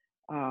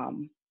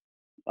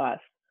us.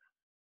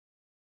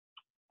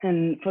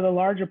 And for the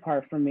larger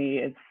part for me,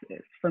 it's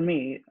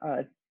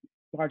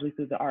largely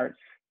through the arts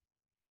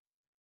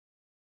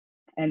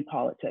and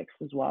politics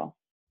as well.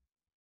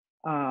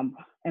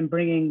 And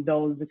bringing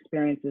those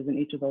experiences in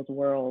each of those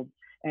worlds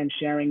and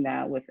sharing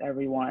that with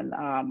everyone,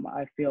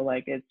 I feel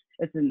like it's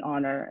an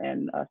honor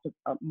and a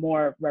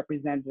more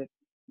representative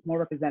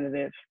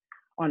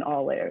on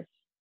all layers.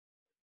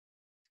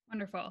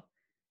 Wonderful.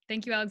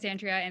 Thank you,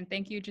 Alexandria, and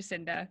thank you,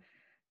 Jacinda.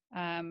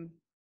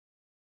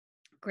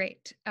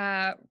 Great.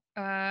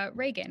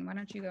 Reagan, why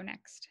don't you go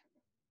next?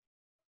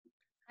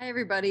 Hi,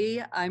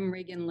 everybody. I'm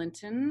Reagan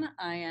Linton.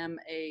 I am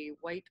a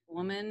white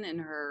woman in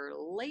her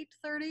late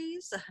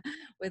 30s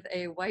with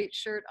a white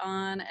shirt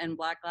on and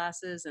black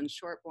glasses and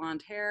short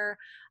blonde hair.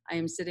 I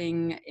am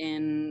sitting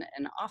in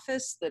an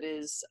office that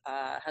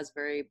has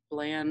very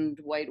bland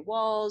white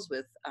walls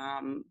with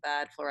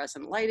bad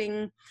fluorescent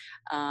lighting.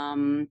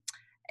 And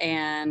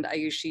I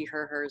use she,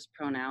 her, hers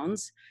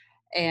pronouns.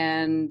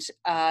 And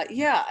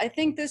yeah, I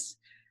think this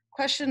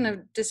question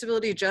of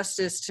disability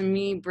justice to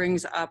me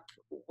brings up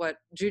what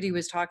Judy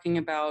was talking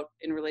about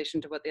in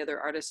relation to what the other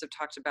artists have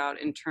talked about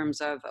in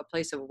terms of a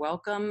place of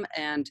welcome,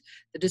 and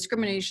the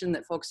discrimination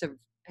that folks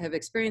have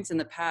experienced in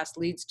the past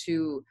leads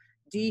to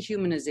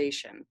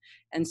dehumanization.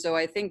 And so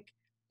I think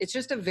it's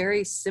just a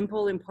very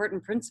simple,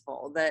 important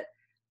principle that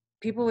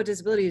people with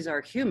disabilities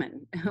are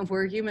human.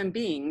 We're human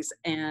beings.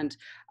 And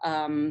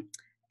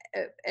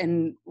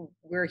and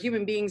we're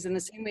human beings in the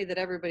same way that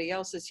everybody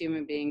else is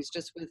human beings,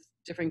 just with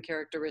different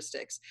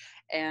characteristics.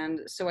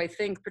 And so I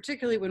think,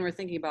 particularly when we're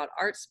thinking about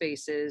art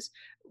spaces,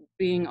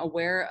 being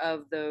aware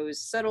of those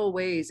subtle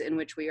ways in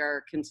which we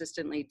are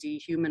consistently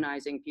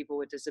dehumanizing people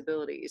with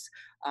disabilities.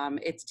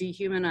 It's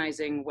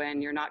dehumanizing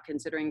when you're not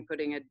considering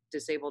putting a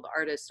disabled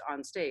artist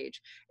on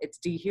stage. It's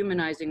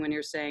dehumanizing when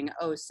you're saying,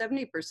 oh,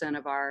 70%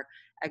 of our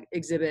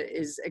exhibit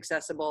is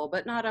accessible,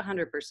 but not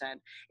 100%.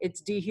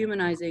 It's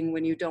dehumanizing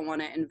when you don't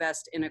want to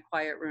invest in a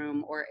quiet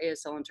room or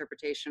ASL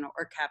interpretation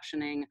or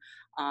captioning,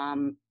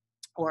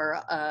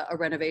 or a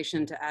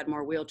renovation to add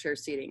more wheelchair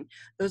seating.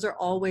 Those are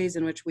all ways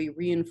in which we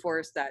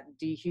reinforce that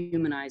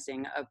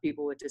dehumanizing of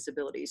people with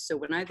disabilities. So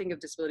when I think of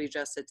disability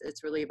justice,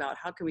 it's really about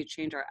how can we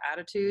change our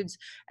attitudes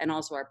and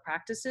also our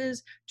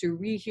practices to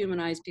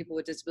rehumanize people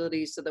with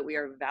disabilities so that we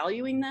are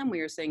valuing them.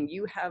 We are saying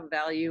you have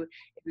value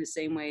in the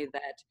same way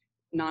that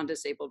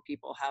non-disabled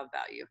people have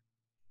value.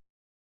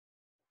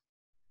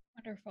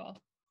 Wonderful.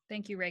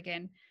 Thank you,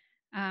 Reagan.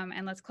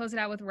 And let's close it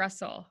out with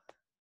Russell.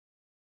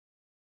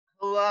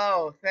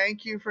 Hello,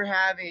 thank you for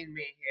having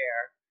me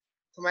here.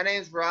 So my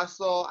name is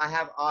Russell. I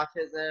have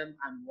autism.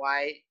 I'm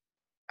white.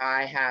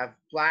 I have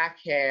black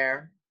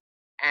hair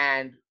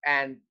and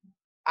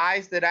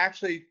eyes that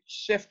actually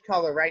shift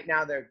color. Right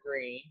now they're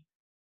green.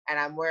 And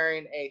I'm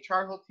wearing a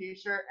charcoal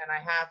t-shirt, and I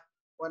have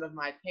one of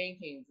my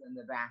paintings in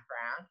the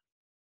background.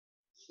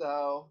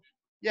 So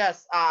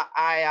yes,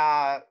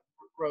 I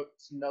wrote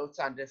some notes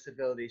on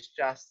disabilities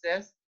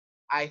justice.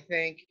 I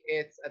think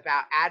it's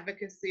about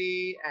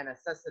advocacy and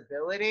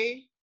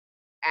accessibility,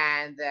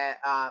 and that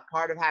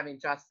part of having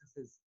justice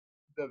is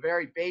the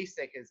very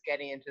basic is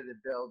getting into the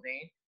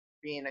building,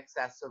 being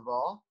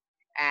accessible.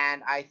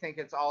 And I think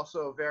it's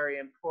also very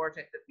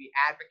important that we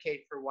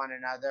advocate for one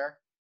another.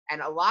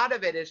 And a lot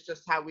of it is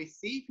just how we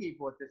see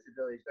people with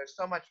disabilities. There's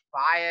so much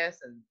bias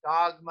and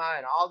dogma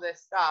and all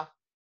this stuff.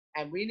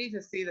 And we need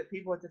to see that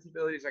people with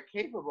disabilities are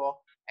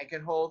capable and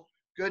can hold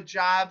good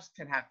jobs,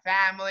 can have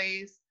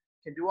families,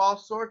 can do all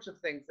sorts of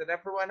things that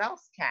everyone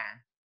else can.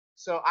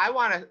 So I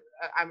want to,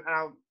 and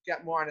I'll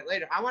get more on it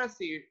later, I want to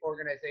see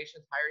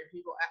organizations hiring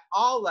people at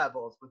all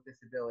levels with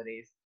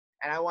disabilities.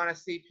 And I want to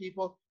see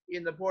people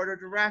in the board of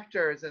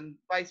directors and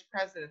vice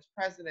presidents,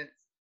 presidents,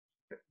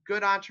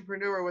 good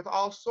entrepreneur with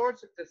all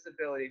sorts of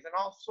disabilities and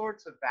all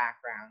sorts of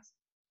backgrounds.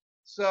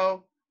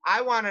 So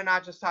I want to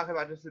not just talk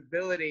about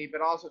disability,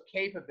 but also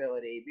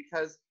capability,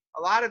 because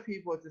a lot of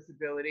people with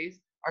disabilities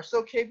are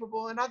so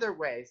capable in other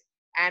ways.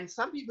 And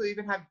some people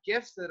even have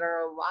gifts that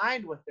are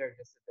aligned with their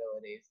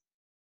disabilities.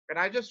 And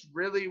I just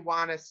really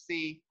want to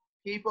see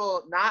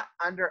people not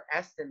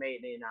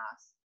underestimating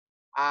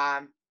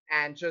us,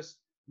 and just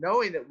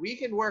knowing that we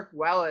can work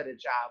well at a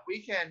job.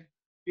 We can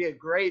be a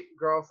great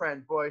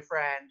girlfriend,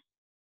 boyfriend,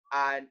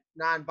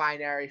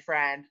 non-binary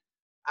friend,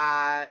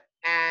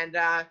 and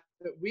that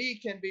we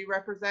can be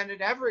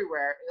represented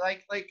everywhere,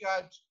 like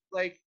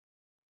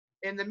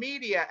in the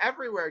media,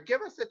 everywhere.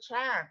 Give us a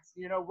chance.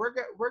 You know,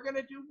 we're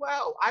gonna do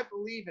well. I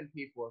believe in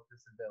people with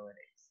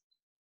disabilities.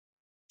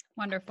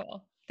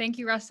 Wonderful. Thank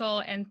you,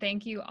 Russell, and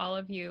thank you all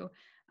of you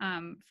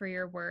for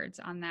your words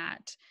on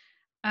that.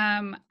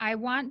 I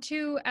want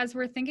to, as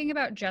we're thinking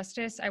about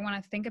justice, I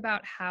want to think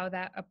about how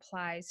that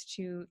applies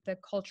to the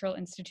cultural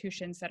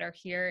institutions that are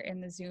here in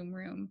the Zoom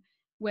room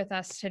with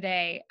us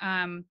today.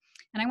 And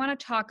I want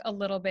to talk a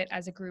little bit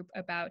as a group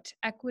about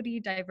equity,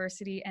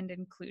 diversity, and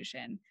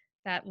inclusion.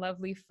 That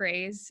lovely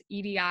phrase,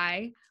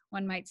 EDI,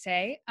 one might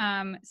say,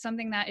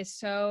 something that is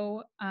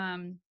so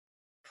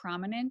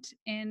prominent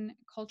in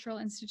cultural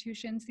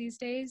institutions these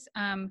days.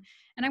 And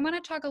I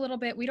want to talk a little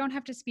bit, we don't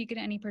have to speak in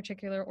any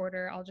particular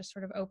order, I'll just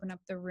sort of open up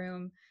the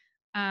room.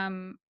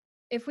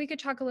 If we could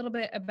talk a little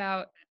bit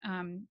about,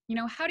 you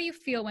know, how do you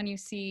feel when you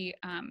see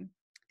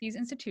these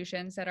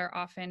institutions that are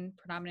often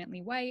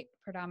predominantly white,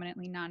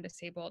 predominantly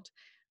non-disabled,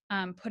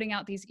 putting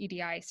out these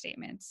EDI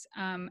statements?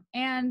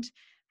 And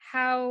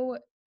how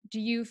do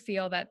you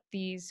feel that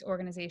these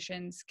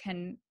organizations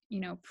can, you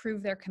know,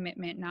 prove their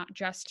commitment not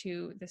just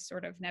to this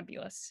sort of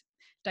nebulous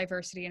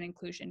diversity and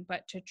inclusion,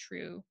 but to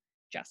true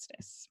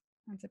justice?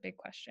 That's a big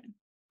question.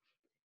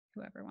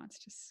 Whoever wants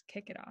to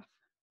kick it off.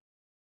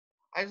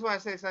 I just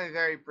want to say something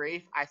very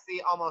brief. I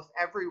see almost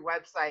every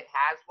website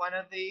has one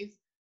of these,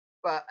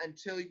 but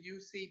until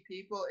you see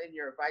people in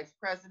your vice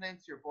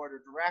presidents, your board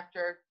of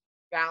directors,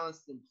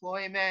 balanced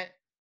employment,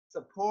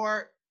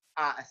 support,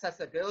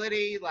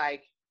 accessibility,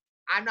 like,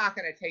 I'm not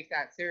going to take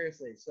that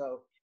seriously.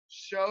 So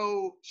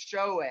show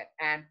it.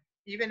 And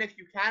even if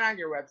you can on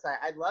your website,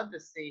 I'd love to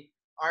see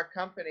our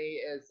company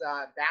is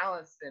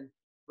balanced in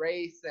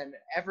race and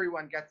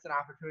everyone gets an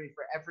opportunity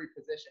for every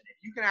position. If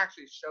you can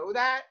actually show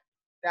that,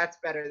 that's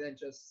better than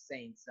just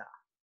saying stuff.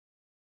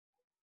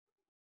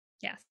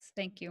 Yes,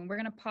 thank you. And we're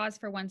going to pause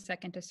for 1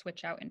 second to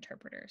switch out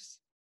interpreters.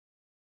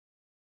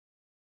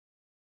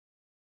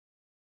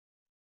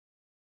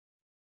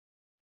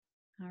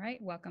 All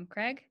right, welcome,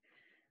 Craig.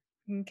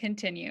 You can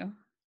continue.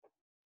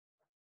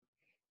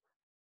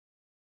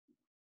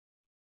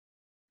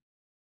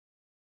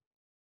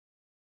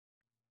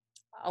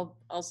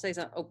 I'll say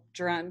something. Oh,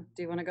 Jerron,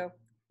 do you want to go?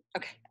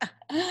 Okay.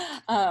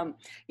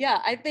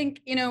 Yeah, I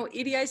think, you know,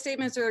 EDI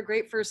statements are a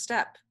great first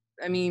step.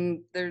 I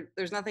mean,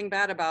 there's nothing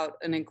bad about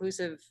an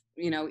inclusive,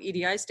 you know,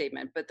 EDI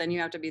statement, but then you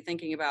have to be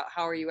thinking about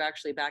how are you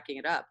actually backing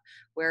it up?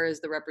 Where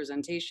is the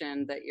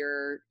representation that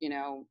you're, you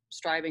know,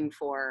 striving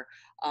for?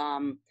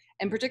 And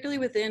particularly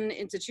within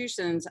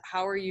institutions,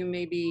 how are you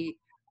maybe,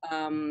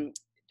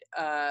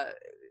 uh,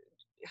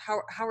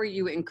 how are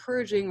you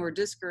encouraging or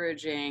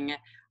discouraging,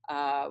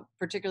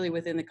 particularly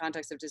within the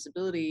context of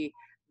disability,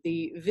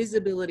 the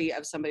visibility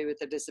of somebody with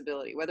a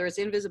disability, whether it's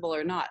invisible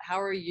or not? How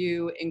are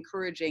you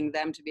encouraging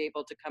them to be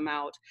able to come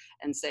out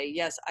and say,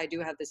 yes, I do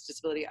have this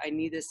disability, I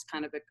need this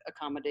kind of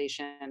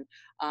accommodation,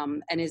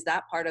 and is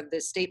that part of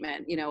this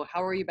statement? You know,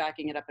 how are you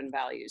backing it up in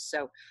values?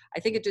 So I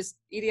think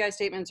EDI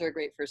statements are a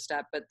great first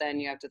step, but then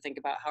you have to think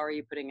about how are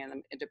you putting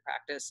them into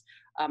practice.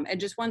 And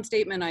just one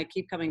statement I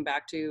keep coming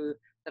back to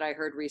that I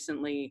heard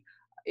recently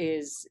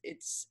is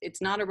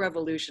it's not a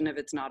revolution if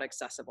it's not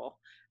accessible.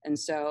 And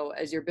so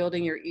as you're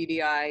building your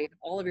EDI,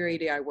 all of your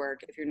EDI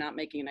work, if you're not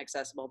making it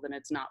accessible, then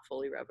it's not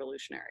fully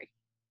revolutionary.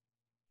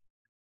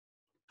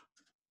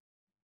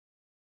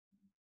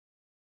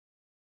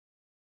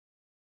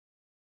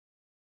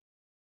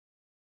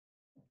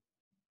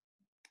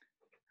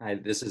 Hi,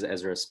 this is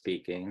Ezra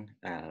speaking.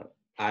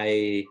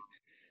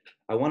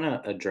 I want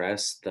to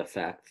address the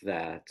fact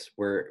that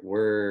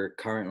we're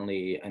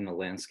currently in a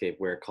landscape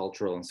where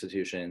cultural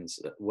institutions,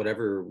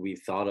 whatever we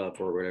thought of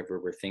or whatever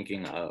we're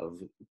thinking of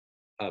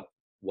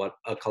what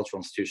a cultural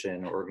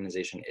institution or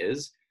organization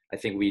is, I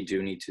think we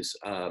do need to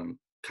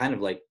kind of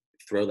like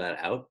throw that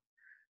out,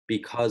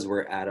 because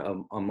we're at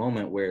a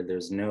moment where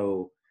there's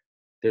no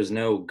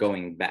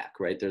going back,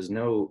 right? There's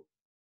no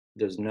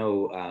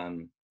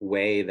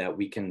way that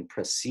we can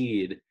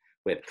proceed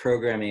with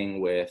programming,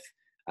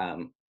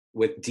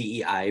 with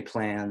DEI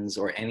plans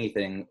or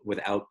anything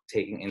without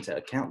taking into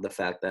account the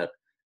fact that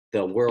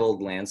the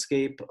world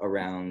landscape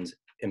around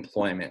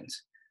employment,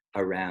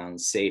 around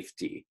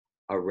safety,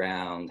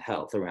 around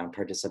health, around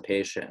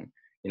participation,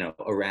 you know,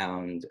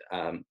 around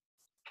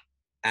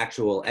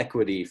actual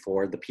equity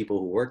for the people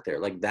who work there,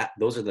 like that,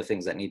 those are the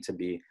things that need to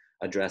be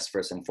addressed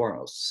first and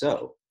foremost.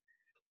 So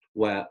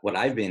what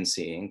I've been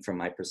seeing from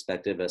my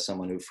perspective as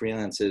someone who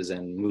freelances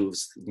and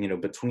moves, you know,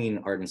 between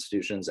art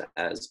institutions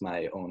as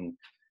my own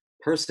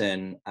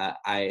person,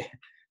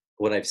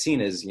 what I've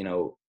seen is, you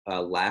know,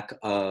 a lack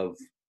of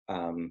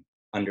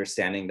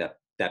understanding that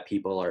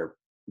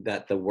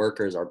that the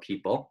workers are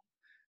people.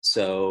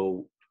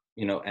 So,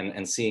 you know,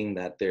 and seeing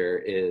that there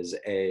is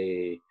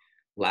a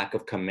lack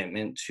of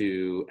commitment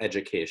to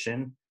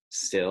education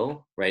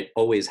still, right?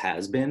 Always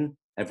has been.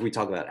 If we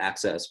talk about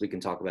access, we can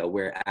talk about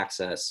where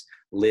access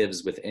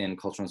lives within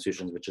cultural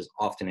institutions, which is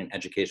often in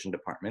education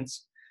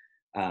departments.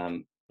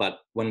 But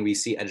when we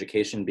see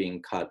education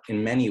being cut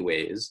in many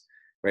ways,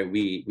 right,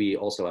 we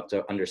also have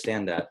to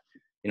understand that,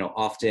 you know,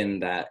 often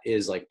that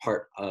is like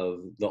part of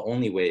the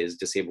only ways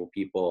disabled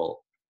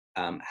people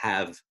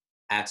have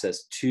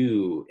access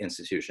to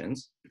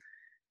institutions.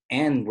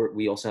 And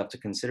we also have to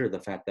consider the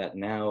fact that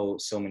now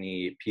so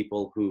many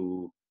people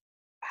who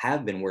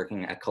have been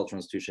working at cultural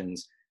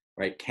institutions,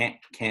 right,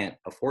 can't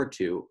afford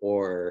to,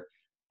 or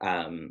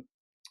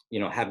you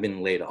know, have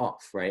been laid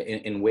off, right,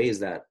 in ways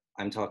that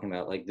I'm talking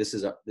about, like this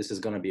is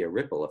going to be a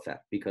ripple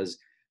effect, because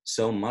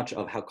so much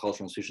of how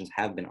cultural institutions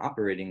have been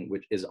operating,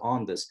 which is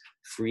on this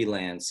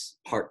freelance,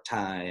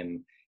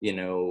 part-time, you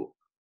know,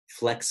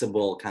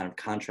 flexible kind of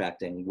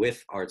contracting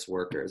with arts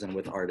workers and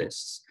with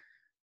artists.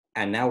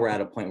 And now we're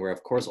at a point where,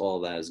 of course, all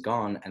of that is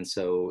gone. And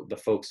so the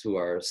folks who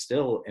are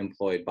still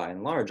employed by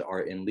and large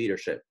are in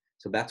leadership.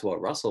 So back to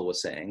what Russell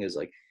was saying is,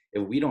 like,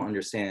 if we don't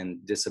understand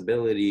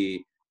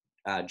disability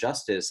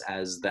justice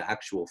as the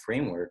actual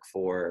framework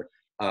for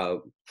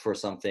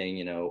something,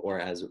 you know, or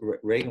as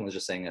Reagan was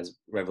just saying, as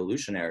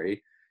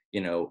revolutionary,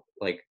 you know,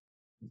 like,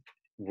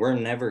 we're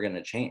never going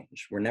to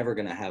change. We're never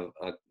going to have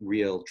a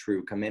real,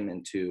 true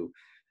commitment to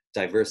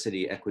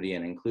diversity, equity,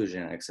 and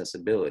inclusion and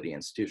accessibility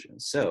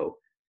institutions. So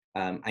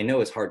I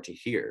know it's hard to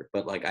hear,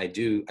 but like I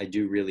do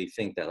really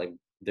think that like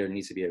there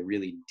needs to be a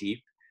really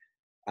deep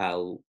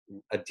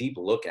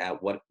look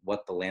at what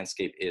the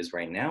landscape is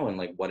right now and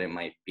like what it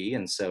might be.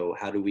 And so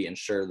how do we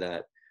ensure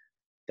that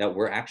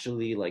we're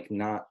actually like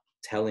not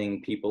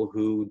telling people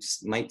who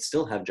might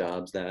still have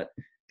jobs that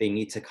they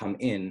need to come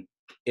in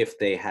if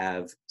they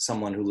have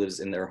someone who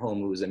lives in their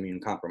home who's immune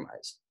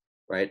compromised,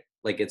 right?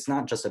 Like, it's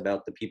not just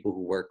about the people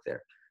who work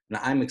there. Now,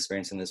 I'm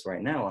experiencing this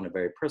right now on a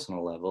very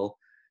personal level.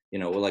 You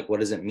know, like, what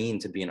does it mean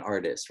to be an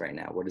artist right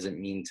now? What does it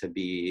mean to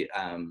be,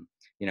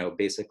 you know,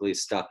 basically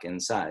stuck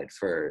inside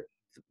for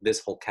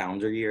this whole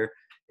calendar year,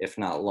 if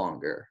not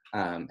longer,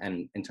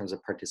 and in terms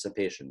of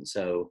participation?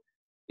 So,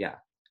 yeah,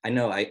 I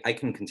know I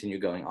can continue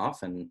going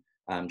off, and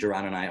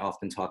Jerron and I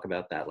often talk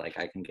about that. Like,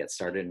 I can get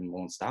started and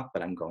won't stop,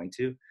 but I'm going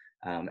to,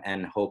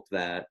 and hope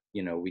that,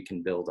 you know, we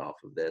can build off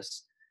of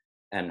this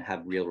and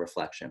have real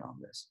reflection on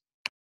this.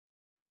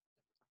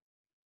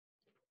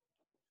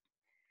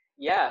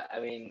 Yeah, I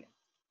mean,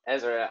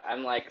 Ezra,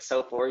 I'm like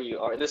so for you,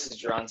 or this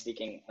is Jerron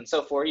speaking. I'm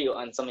so for you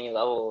on so many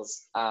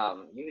levels.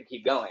 You can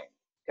keep going.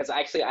 Because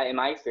actually, in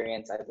my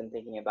experience, I've been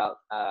thinking about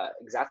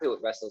exactly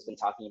what Russell's been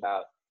talking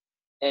about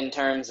in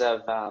terms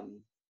of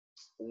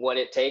what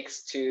it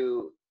takes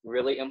to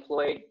really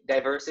employ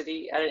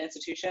diversity at an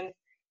institution.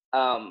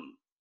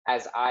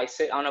 As I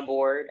sit on a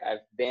board,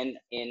 I've been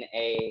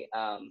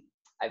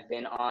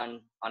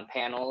on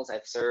panels.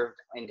 I've served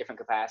in different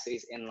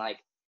capacities in like,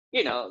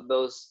 you know,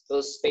 those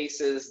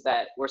spaces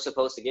that we're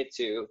supposed to get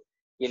to,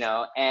 you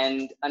know,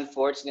 and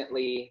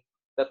unfortunately,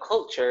 the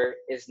culture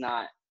is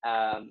not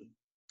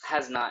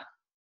has not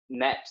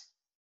met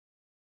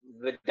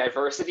the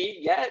diversity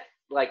yet.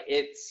 Like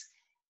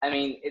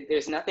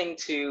there's nothing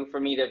for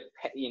me to,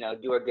 you know,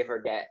 do or give or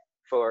get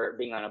for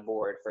being on a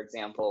board, for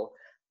example.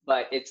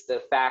 But it's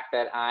the fact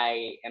that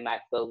I am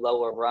at the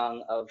lower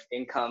rung of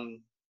income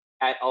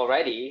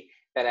already,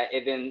 that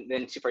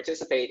then to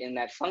participate in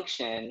that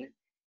function,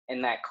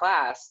 in that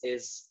class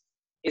is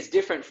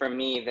different for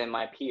me than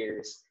my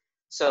peers.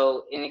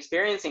 So in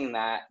experiencing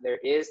that, there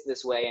is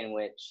this way in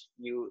which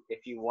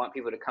if you want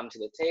people to come to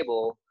the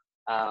table,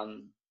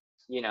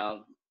 you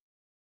know,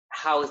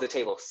 how is the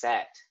table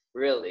set,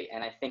 really?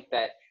 And I think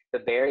that the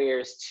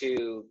barriers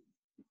to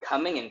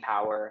coming in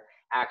power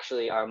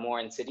actually are more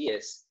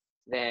insidious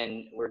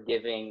than we're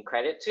giving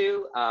credit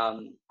to.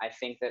 I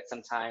think that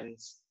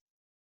sometimes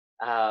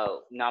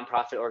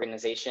nonprofit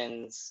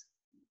organizations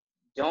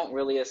don't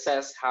really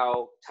assess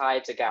how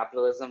tied to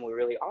capitalism we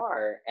really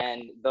are.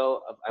 And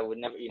though I would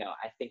never, you know,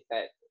 I think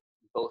that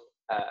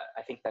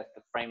I think that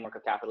the framework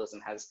of capitalism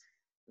has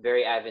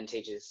very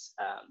advantageous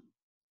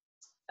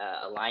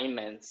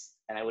alignments,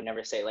 and I would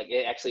never say like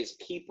it actually is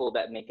people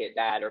that make it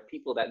bad or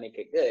people that make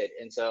it good.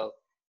 And so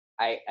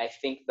I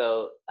think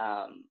though,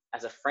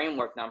 as a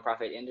framework,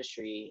 nonprofit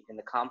industry in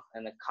the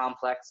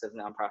complex of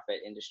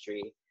nonprofit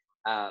industry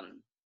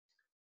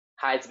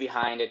hides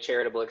behind a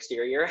charitable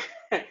exterior,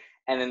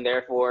 and then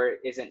therefore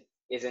isn't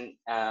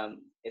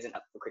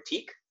up for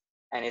critique,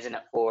 and isn't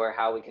up for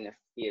how we can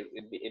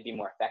be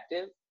more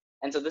effective.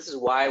 And so this is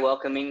why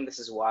this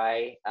is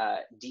why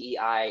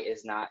DEI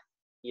is not,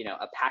 you know,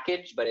 a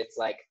package, but it's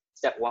like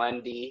step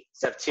 1 D,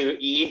 step 2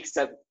 E,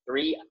 step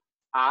 3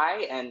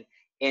 I, and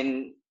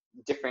in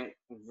different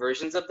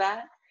versions of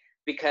that,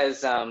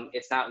 because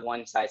it's not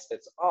one size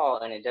fits all,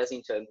 and it does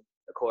need to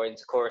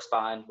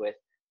correspond with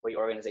what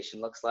your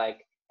organization looks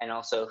like, and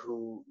also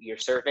who you're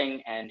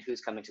serving and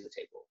who's coming to the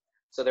table.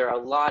 So there are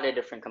a lot of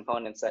different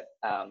components that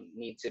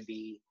need to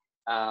be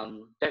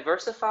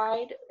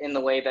diversified in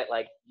the way that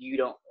like you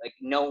don't like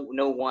no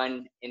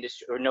one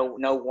industry or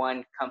no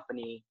one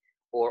company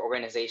or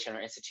organization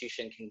or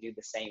institution can do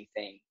the same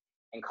thing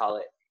and call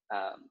it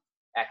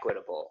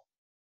equitable.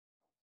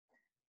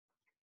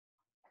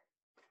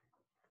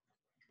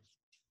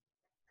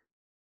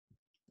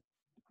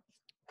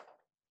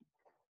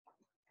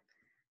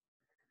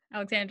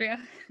 Alexandria.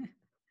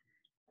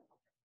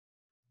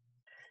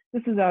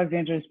 This is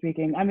Alexandria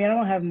speaking. I mean, I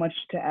don't have much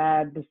to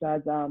add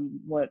besides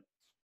what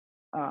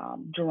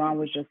Jerron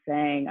was just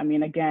saying. I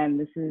mean, again,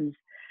 this is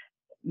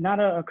not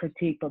a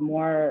critique, but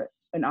more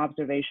an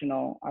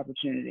observational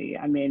opportunity.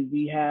 I mean,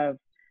 we have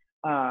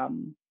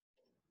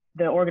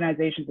the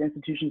organizations,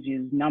 institutions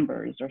use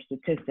numbers or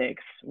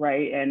statistics,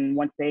 right? And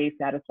once they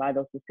satisfy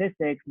those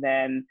statistics,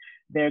 then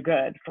they're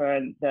good for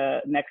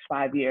the next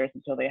 5 years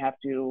until they have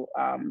to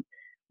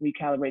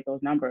recalibrate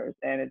those numbers.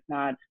 And it's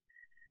not,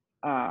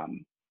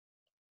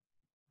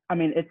 I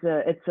mean,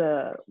 it's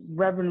a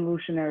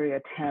revolutionary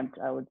attempt,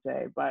 I would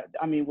say. But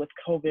I mean, with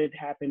COVID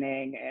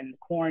happening and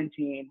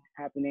quarantine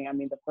happening, I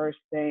mean, the first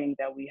thing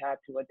that we had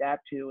to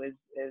adapt to is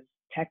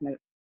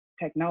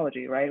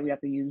technology, right? We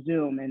have to use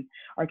Zoom, and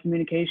our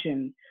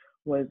communication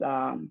was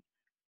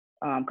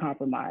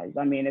compromised.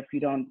 I mean, if you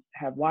don't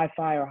have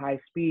Wi-Fi or high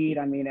speed,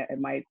 I mean, it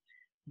might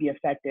be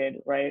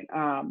affected, right?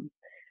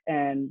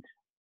 And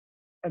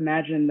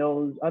imagine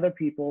those other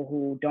people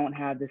who don't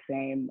have the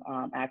same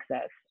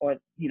access, or,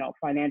 you know,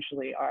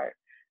 financially are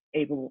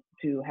able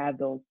to have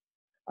those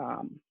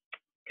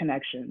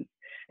connections.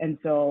 And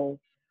so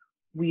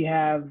we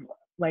have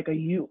like a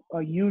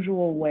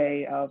usual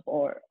way of,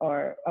 or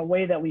a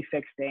way that we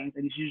fix things.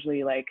 And it's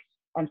usually like,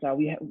 I'm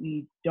sorry,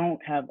 we don't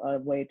have a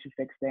way to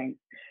fix things.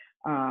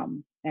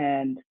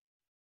 And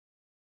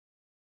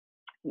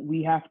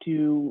we have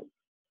to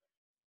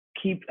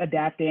keep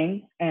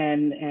adapting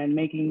and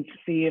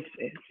see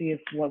if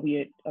what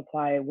we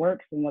apply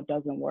works and what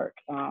doesn't work,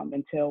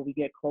 until we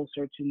get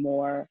closer to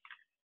more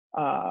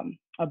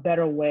a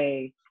better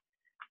way,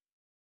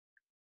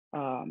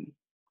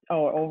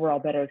 or overall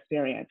better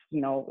experience,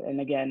 you know. And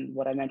again,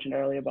 what I mentioned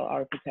earlier about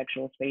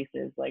architectural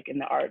spaces, like in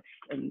the arts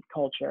and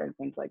culture and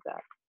things like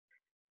that.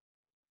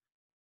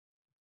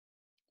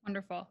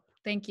 Wonderful.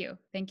 Thank you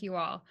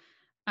all.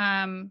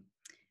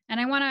 And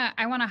I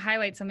want to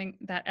highlight something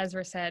that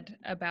Ezra said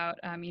about,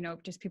 you know,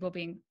 just people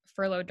being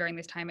furloughed during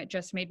this time. It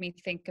just made me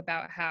think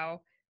about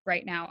how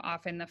right now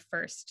often the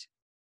first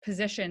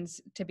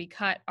positions to be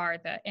cut are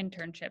the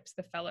internships,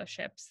 the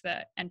fellowships,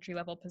 the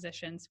entry-level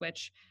positions,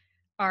 which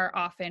are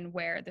often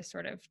where the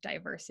sort of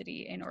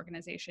diversity in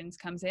organizations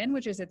comes in,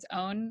 which is its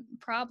own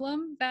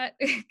problem that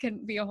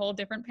can be a whole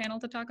different panel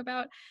to talk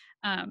about.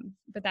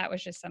 But that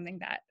was just something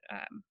that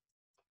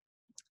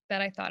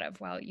that I thought of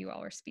while you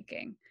all were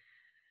speaking.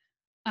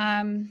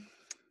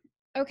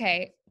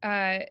 Okay,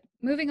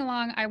 moving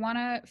along, I want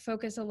to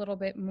focus a little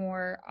bit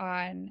more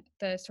on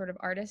the sort of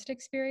artist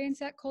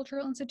experience at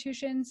cultural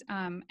institutions.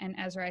 And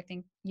Ezra, I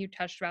think you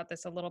touched about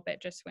this a little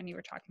bit just when you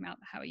were talking about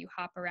how you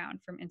hop around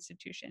from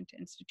institution to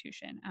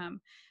institution.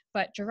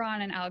 But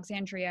Jerron and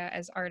Alexandria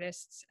as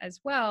artists as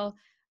well,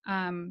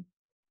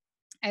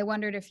 I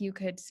wondered if you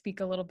could speak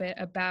a little bit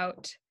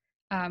about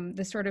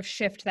the sort of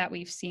shift that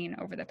we've seen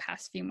over the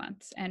past few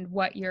months and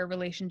what your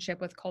relationship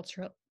with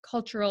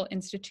cultural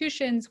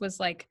institutions was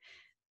like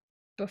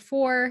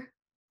before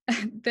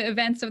the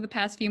events of the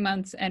past few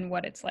months and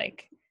what it's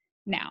like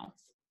now.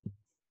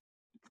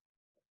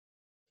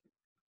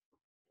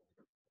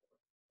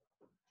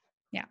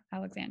 Yeah,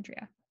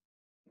 Alexandria.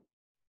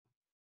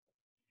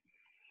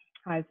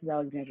 Hi, this is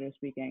Alexandria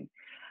speaking.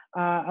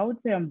 I would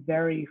say I'm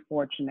very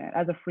fortunate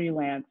as a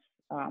freelance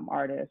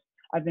artist.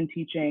 I've been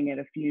teaching at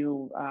a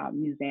few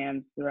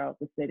museums throughout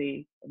the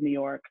city of New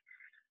York.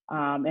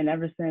 And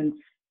ever since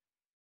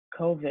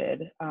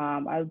COVID,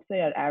 I would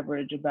say I'd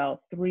average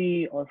about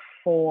 3 or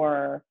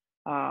 4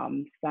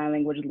 sign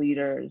language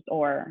leaders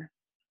or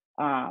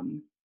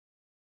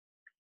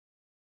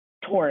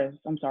tours.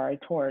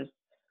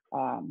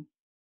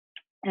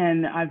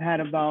 And I've had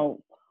about,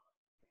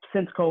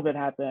 since COVID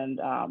happened,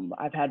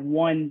 I've had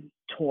 1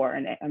 tour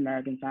in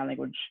American Sign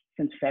Language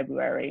since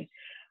February.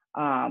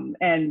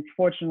 And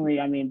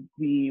fortunately, I mean,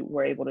 we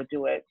were able to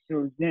do it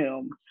through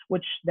Zoom,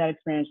 which that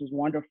experience was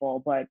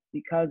wonderful, but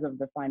because of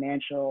the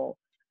financial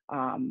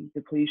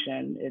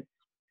depletion,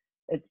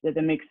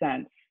 it makes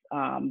sense.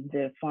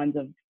 The funds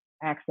of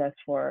access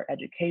for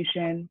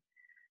education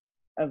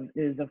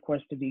is of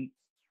course to be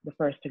the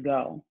first to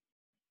go.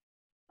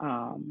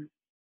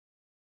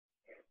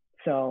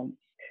 So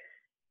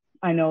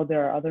I know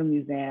there are other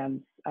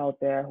museums out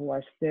there who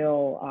are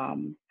still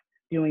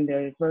doing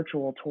their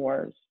virtual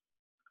tours,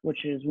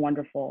 which is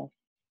wonderful.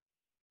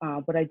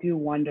 But I do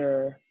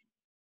wonder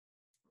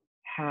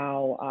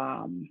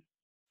how,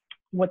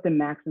 what the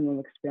maximum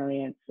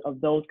experience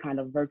of those kind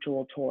of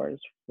virtual tours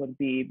would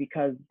be,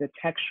 because the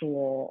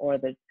textual or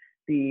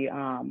the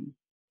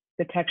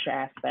texture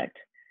aspect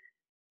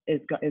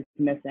is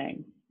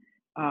missing.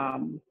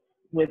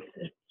 With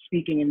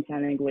speaking in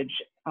sign language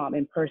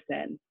in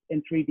person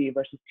in 3D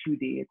versus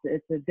 2D,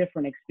 it's a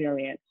different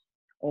experience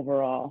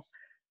overall.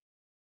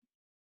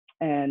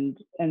 And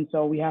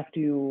so we have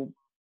to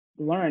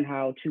learn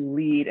how to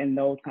lead in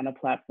those kind of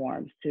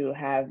platforms to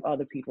have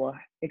other people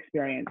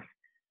experience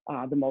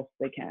the most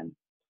they can.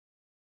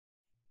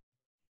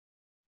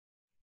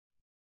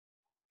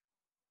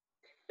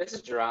 This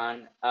is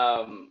Jerron.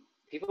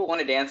 People want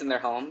to dance in their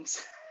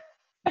homes.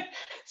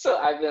 So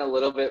I've been a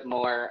little bit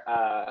more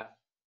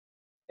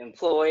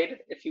employed,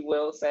 if you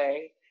will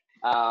say.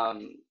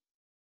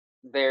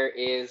 There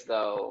is,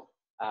 though,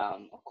 a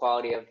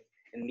quality of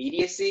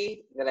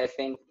immediacy that I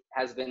think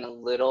has been a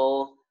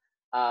little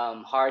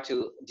hard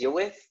to deal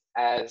with,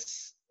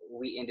 as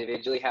we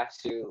individually have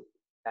to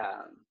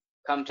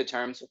come to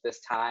terms with this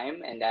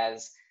time, and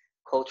as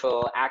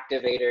cultural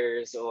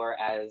activators or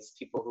as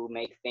people who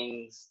make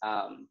things,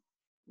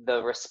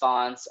 the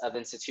response of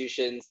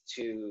institutions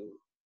to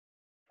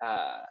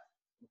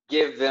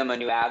give them a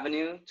new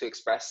avenue to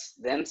express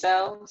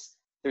themselves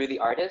through the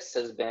artists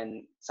has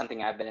been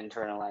something I've been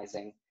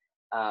internalizing.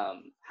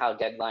 How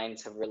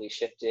deadlines have really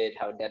shifted,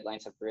 how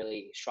deadlines have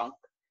really shrunk,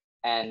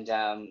 and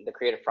the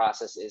creative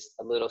process is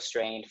a little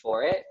strained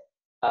for it.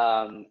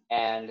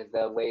 And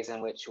the ways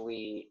in which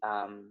we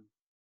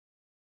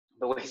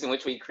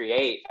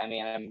create. I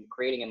mean, I'm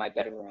creating in my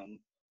bedroom,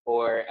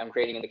 or I'm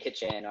creating in the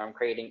kitchen, or I'm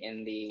creating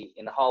in the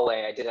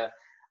hallway. I did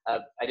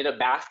a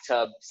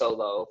bathtub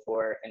solo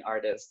for an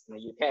artist in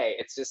the UK.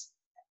 It's just,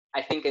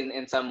 I think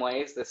in some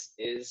ways this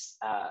is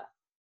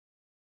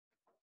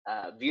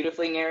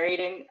beautifully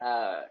narrating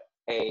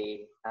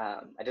a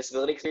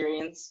disability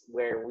experience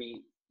where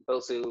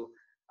those who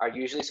are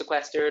usually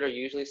sequestered or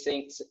usually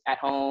at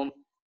home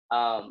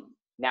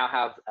now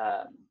have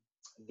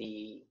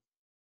the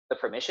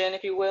permission,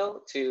 if you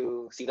will,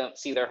 to see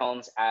their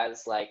homes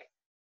as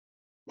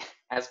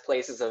as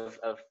places of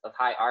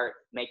high art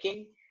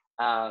making.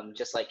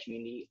 Just like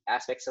community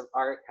aspects of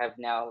art have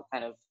now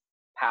kind of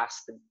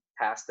passed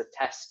the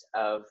test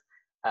of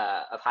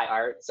high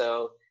art.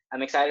 So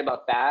I'm excited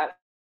about that.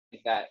 I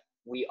think that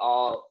we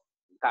all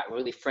got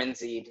really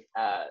frenzied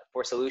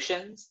for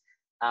solutions,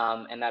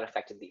 and that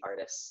affected the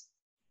artists.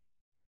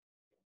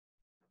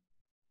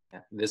 Yeah,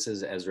 this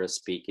is Ezra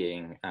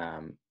speaking.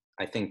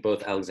 I think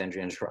both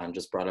Alexandria and Jerron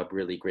just brought up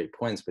really great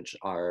points, which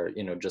are,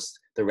 just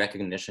the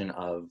recognition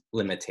of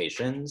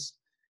limitations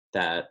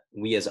that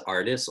we as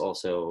artists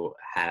also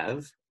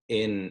have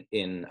in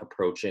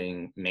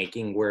approaching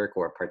making work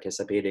or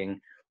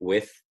participating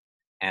with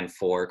and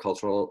for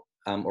cultural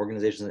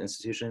organizations and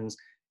institutions,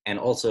 and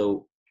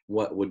also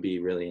what would be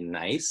really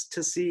nice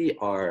to see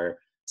are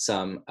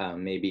some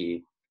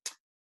maybe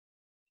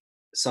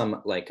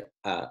some like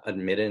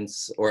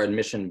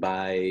admission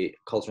by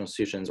cultural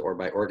institutions or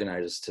by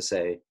organizers to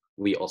say,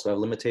 we also have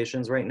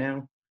limitations right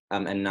now,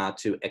 and not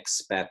to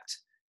expect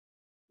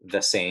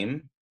the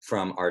same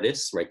from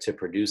artists, right, to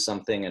produce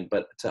something,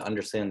 but to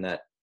understand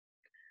that,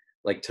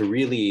 like, to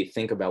really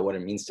think about what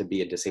it means to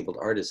be a disabled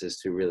artist is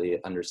to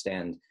really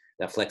understand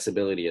that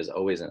flexibility is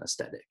always an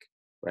aesthetic,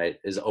 right,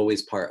 is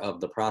always part of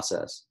the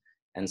process.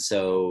 And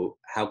so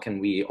how can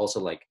we also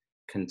like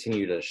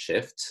continue to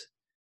shift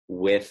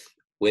with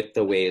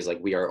the ways, like,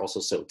 we are also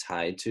so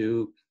tied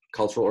to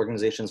cultural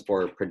organizations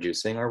for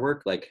producing our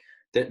work. Like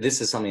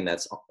this is something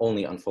that's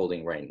only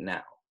unfolding right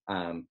now.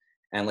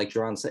 And like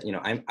Jerron said, you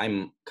know,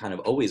 I'm kind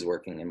of always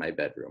working in my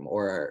bedroom,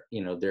 or,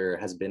 you know, there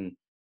has been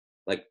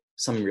like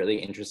some really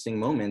interesting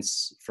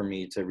moments for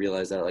me to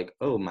realize that, like,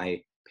 oh, my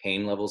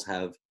pain levels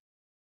have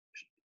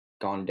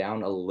gone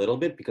down a little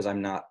bit because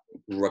I'm not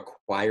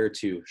required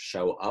to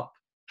show up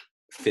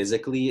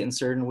physically in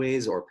certain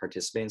ways or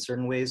participate in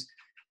certain ways.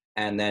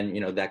 And then,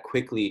 you know, that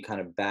quickly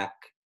kind of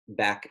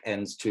back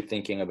ends to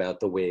thinking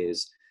about the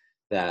ways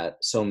that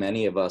so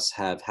many of us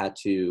have had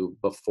to,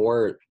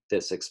 before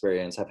this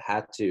experience, have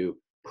had to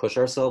push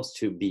ourselves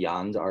to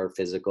beyond our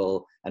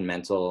physical and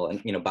mental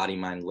and, you know, body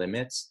mind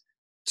limits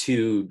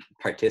to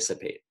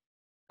participate.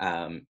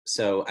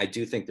 So I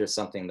do think there's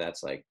something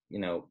that's, like, you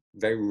know,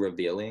 very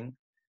revealing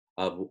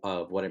of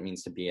what it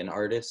means to be an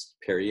artist,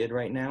 period,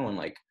 right now, and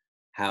like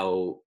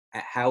how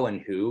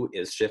and who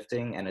is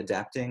shifting and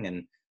adapting,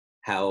 and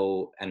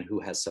how and who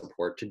has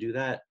support to do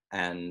that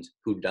and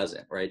who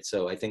doesn't, right?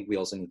 So I think we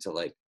also need to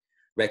like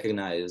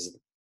recognize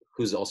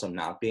who's also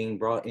not being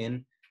brought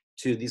in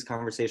to these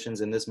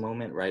conversations in this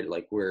moment, right?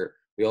 Like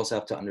we also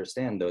have to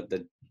understand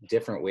the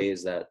different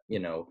ways that, you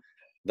know,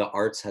 the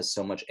arts has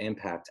so much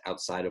impact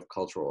outside of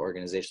cultural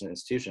organizations and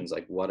institutions.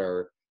 Like what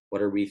are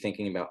we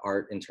thinking about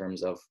art in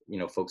terms of, you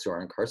know, folks who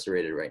are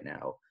incarcerated right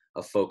now,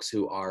 of folks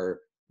who are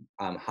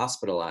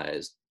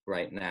hospitalized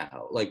right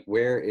now? Like,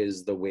 where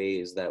is the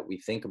ways that we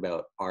think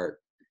about art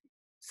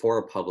for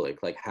a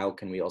public? Like, how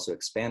can we also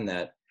expand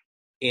that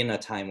in a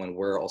time when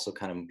we're also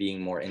kind of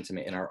being more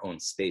intimate in our own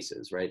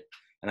spaces, right?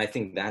 And I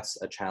think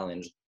that's a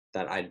challenge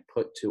that I'd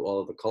put to all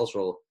of the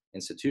cultural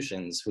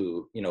institutions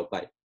who, you know,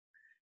 by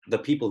the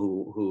people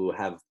who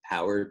have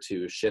power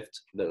to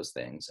shift those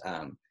things.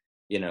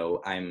 You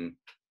know,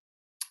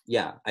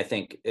 I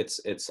think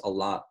it's a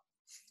lot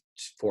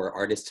for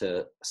artists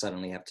to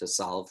suddenly have to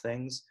solve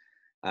things,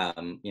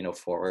 you know,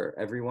 for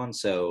everyone.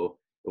 So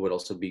it would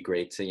also be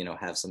great to, you know,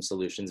 have some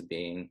solutions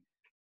being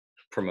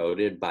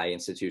promoted by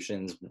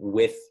institutions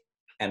with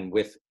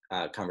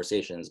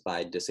conversations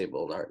by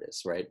disabled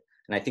artists, right?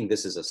 And I think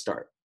this is a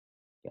start.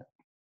 Yeah.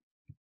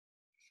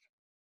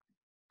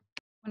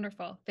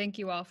 Wonderful. Thank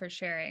you all for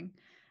sharing.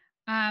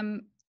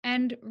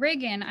 And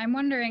Reagan, I'm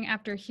wondering,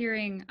 after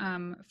hearing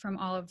from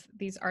all of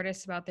these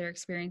artists about their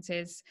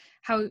experiences,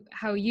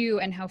 how you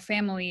and how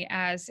family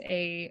as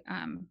a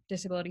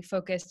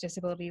disability-focused,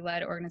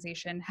 disability-led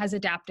organization has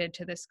adapted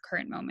to this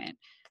current moment,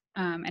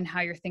 and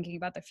how you're thinking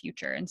about the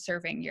future and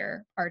serving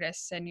your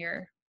artists and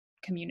your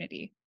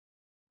community.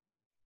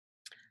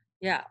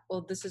 Yeah,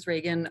 well, this is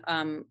Reagan.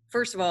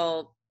 First of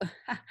all,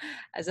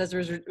 as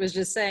Ezra was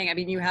just saying, I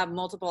mean, you have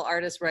multiple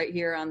artists right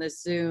here on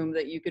this Zoom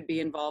that you could be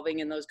involving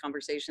in those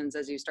conversations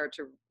as you start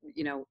to,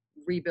 you know,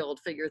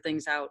 rebuild, figure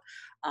things out.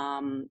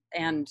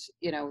 And,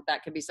 you know,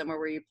 that could be somewhere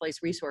where you place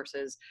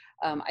resources.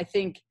 I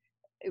think,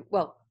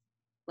 well,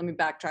 let me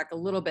backtrack a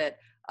little bit.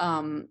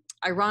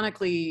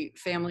 Ironically,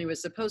 Family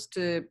was supposed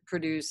to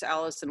produce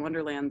Alice in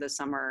Wonderland this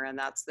summer, and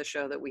that's the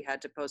show that we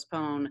had to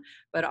postpone.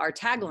 But our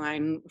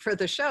tagline for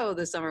the show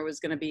this summer was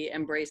going to be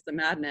 "Embrace the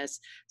Madness."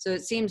 So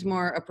it seems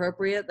more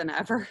appropriate than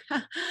ever.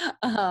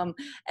 And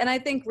I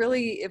think,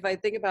 really, if I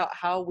think about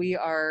how we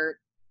are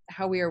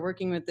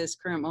working with this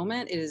current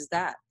moment, it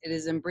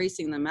is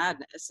embracing the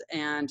madness.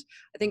 And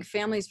I think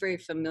Family is very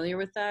familiar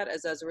with that,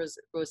 as Ezra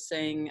was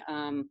saying.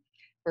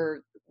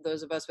 For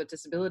those of us with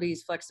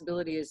disabilities,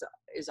 flexibility is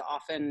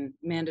often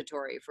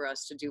mandatory for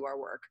us to do our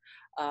work.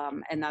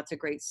 And that's a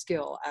great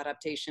skill,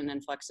 adaptation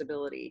and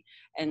flexibility.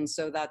 And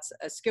so that's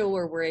a skill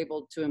where we're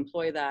able to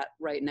employ that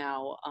right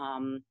now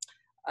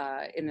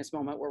in this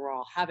moment where we're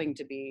all having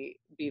to be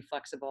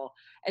flexible.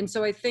 And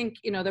so I think,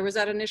 you know, there was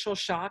that initial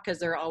shock, as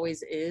there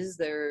always is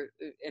there,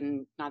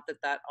 and not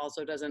that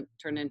also doesn't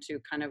turn into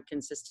kind of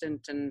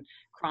consistent and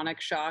chronic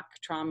shock,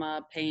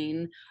 trauma,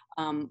 pain.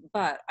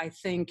 But I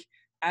think,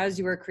 as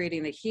you are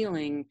creating the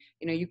healing,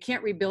 you know, you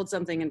can't rebuild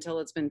something until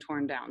it's been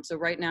torn down. So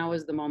right now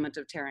is the moment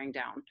of tearing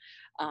down.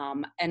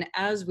 And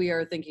as we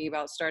are thinking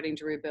about starting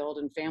to rebuild,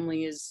 and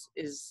Family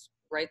is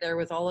right there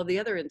with all of the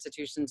other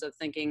institutions of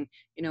thinking,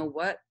 you know,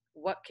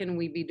 what can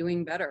we be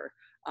doing better?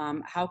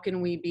 How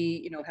can we be,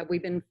 you know, have we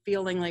been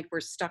feeling like we're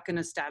stuck in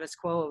a status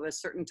quo of a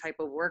certain type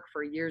of work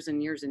for years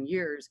and years and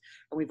years,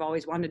 and we've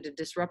always wanted to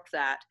disrupt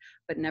that,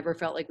 but never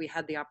felt like we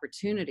had the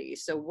opportunity.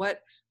 So what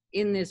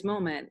in this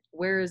moment,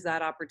 where is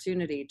that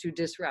opportunity to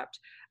disrupt?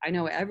 I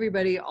know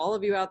everybody, all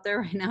of you out there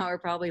right now are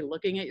probably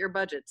looking at your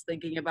budgets,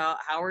 thinking about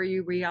how are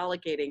you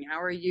reallocating?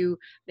 How are you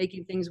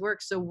making things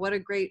work? So what a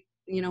great,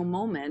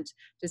 moment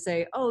to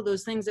say, oh,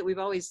 those things that we've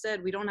always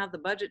said, we don't have the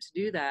budget to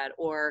do that,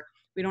 or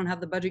we don't have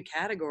the budget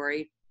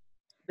category,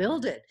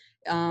 build it.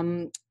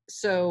 And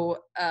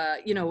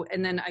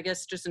then I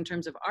guess just in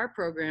terms of our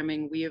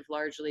programming, we have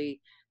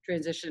largely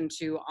transitioned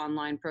to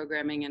online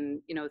programming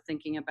and,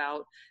 thinking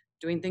about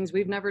doing things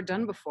we've never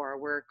done before.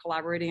 We're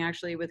collaborating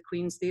actually with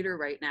Queen's Theater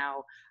right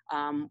now.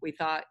 We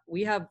thought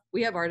we have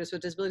artists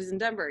with disabilities in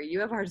Denver.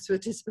 You have artists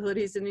with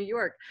disabilities in New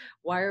York.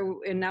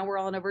 And now we're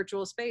all in a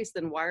virtual space.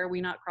 Then why are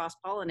we not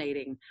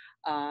cross-pollinating?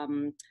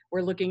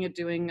 We're looking at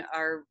doing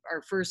our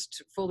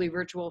first fully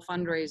virtual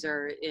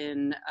fundraiser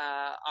in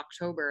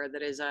October.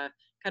 That is a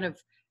kind of,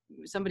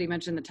 somebody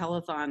mentioned the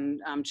telethon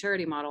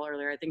charity model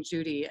earlier, I think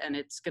Judy, and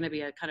it's going to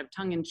be a kind of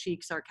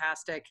tongue-in-cheek,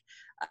 sarcastic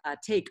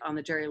take on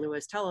the Jerry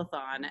Lewis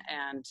telethon,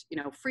 and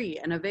free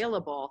and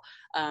available.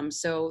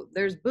 So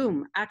there's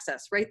boom,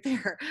 access right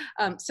there.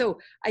 So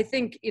I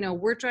think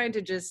we're trying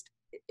to just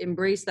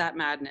embrace that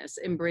madness,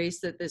 embrace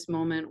that this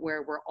moment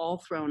where we're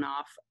all thrown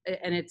off,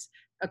 and it's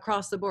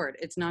across the board.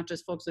 It's not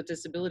just folks with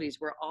disabilities.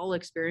 We're all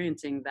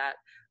experiencing that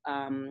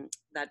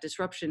that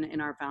disruption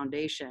in our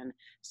foundation.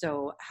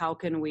 So how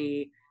can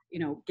we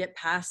get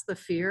past the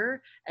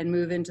fear and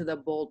move into the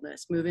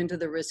boldness, move into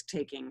the risk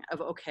taking of,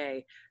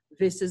 okay,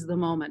 this is the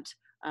moment.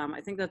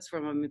 I think that's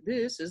from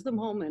This Is the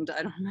Moment.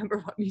 I don't remember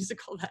what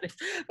musical that is,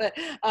 but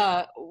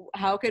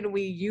how can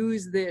we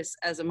use this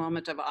as a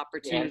moment of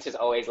opportunity? The answer is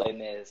always Les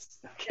Mis.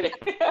 I'm kidding.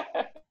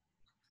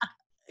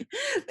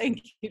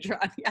 Thank you,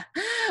 Jerron. Yeah.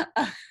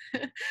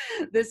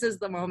 This is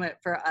the moment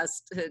for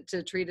us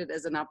to treat it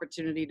as an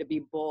opportunity to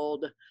be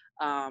bold,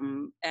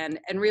 and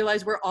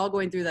realize we're all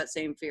going through that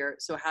same fear.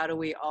 So how do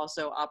we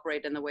also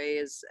operate in the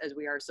ways as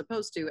we are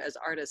supposed to as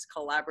artists,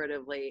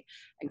 collaboratively,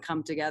 and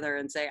come together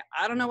and say,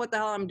 I don't know what the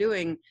hell I'm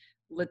doing.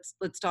 Let's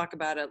talk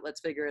about it. Let's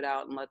figure it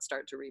out, and let's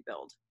start to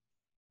rebuild.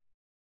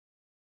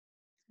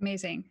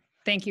 Amazing.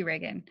 Thank you,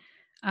 Reagan.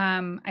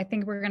 I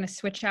think we're going to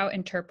switch out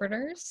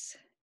interpreters.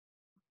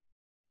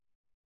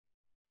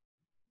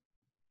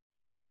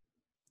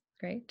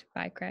 Great.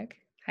 Bye, Craig.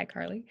 Hi,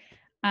 Carly.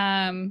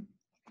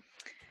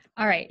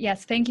 All right.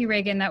 Yes. Thank you,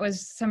 Reagan. That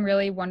was some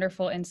really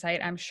wonderful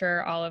insight. I'm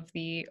sure all of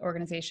the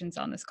organizations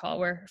on this call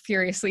were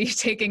furiously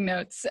taking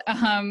notes. So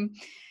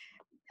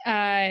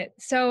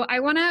I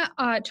want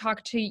to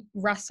talk to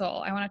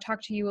Russell. I want to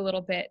talk to you a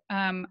little bit.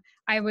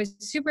 I was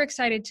super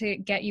excited to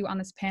get you on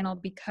this panel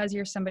because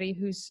you're somebody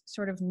who's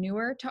sort of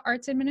newer to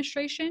arts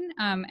administration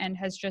and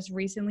has just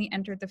recently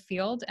entered the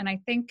field. And I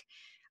think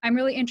I'm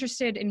really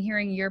interested in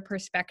hearing your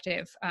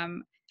perspective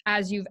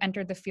as you've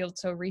entered the field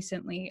so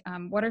recently.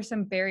 What are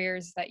some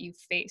barriers that you've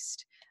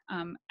faced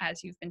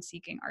as you've been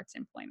seeking arts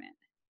employment?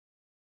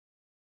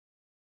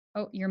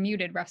 Oh, you're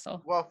muted,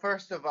 Russell. Well,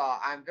 first of all,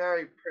 I'm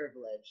very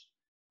privileged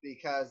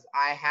because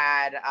I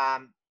had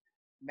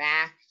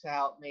Mac to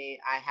help me.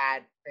 I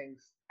had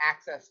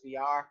Access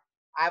VR.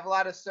 I have a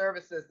lot of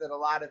services that a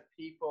lot of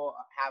people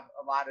have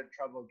a lot of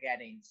trouble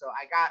getting. So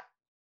I got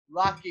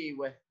lucky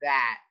with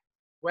that.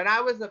 When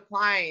I was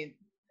applying,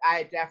 I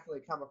had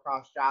definitely come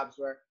across jobs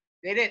where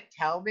they didn't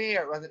tell me,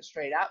 or it wasn't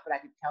straight up, but I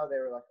could tell they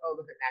were like, oh,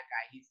 look at that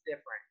guy. He's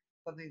different.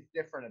 Something's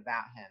different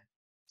about him.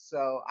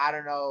 So I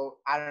don't know.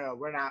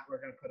 We're going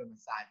to put him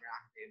aside. We're not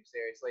going to take him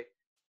seriously.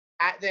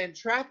 At the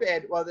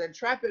Intrepid, the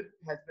Intrepid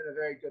has been a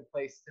very good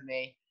place to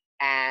me.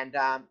 And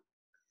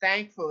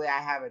thankfully, I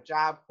have a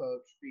job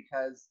coach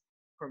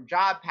from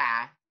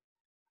JobPath,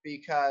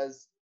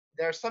 because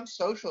there's some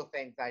social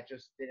things I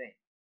just didn't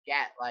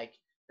get. Like,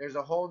 there's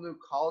a whole new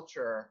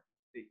culture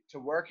to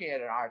working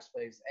at an arts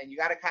place, and you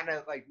got to kind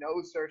of like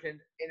know certain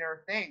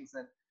inner things.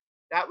 And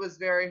that was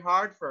very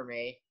hard for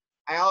me.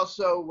 I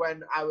also,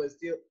 when I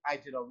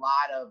did a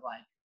lot of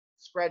like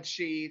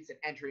spreadsheets and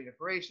entering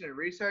information and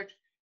research,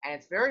 and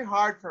it's very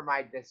hard for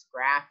my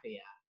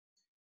dysgraphia.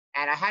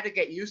 And I had to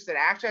get used to it.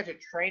 I actually had to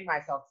train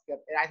myself to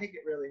get, and I think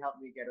it really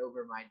helped me get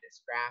over my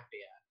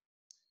dysgraphia.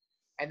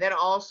 And then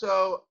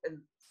also,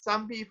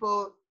 some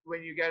people,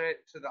 when you get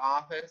it to the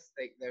office,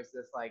 there's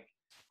this like,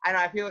 I don't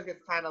know, I feel like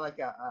it's kind of like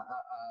a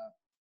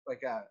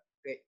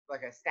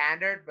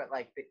standard, but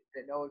like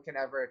that no one can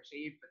ever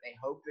achieve, but they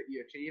hope that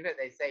you achieve it.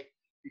 They say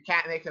you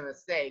can't make a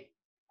mistake,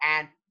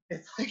 and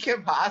it's like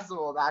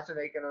impossible not to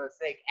make a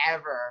mistake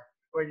ever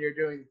when you're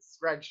doing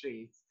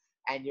spreadsheets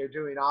and you're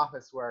doing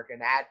office work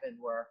and admin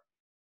work.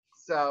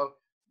 So,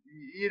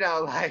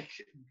 like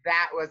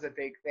that was a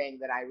big thing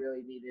that I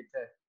really needed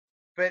to,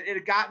 but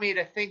it got me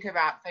to think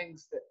about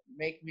things that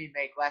make me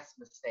make less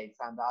mistakes.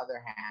 On the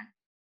other hand,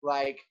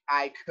 like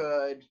I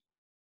could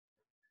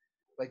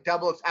like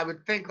I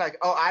would think like,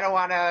 oh, I don't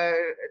want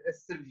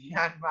this to be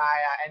on my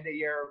end of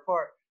year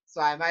report, so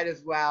I might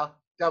as well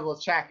double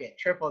check it,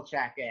 triple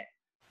check it.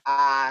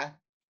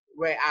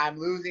 Wait, I'm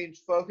losing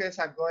focus.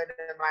 I'm going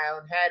in my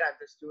own head. I'm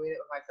just doing it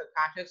with my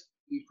subconscious.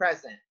 Be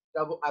present.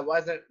 I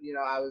wasn't,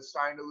 I was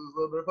starting to lose a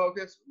little bit of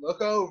focus.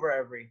 Look over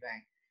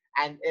everything.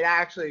 and it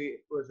actually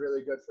was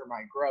really good for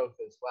my growth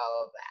as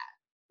well of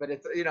that. But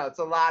it's, you know, it's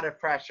a lot of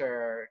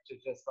pressure to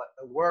just let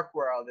the work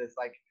world is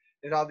like,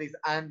 there's all these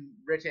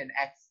unwritten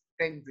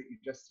things that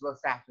you're just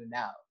supposed to have to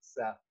know.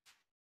 So,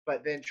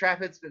 but the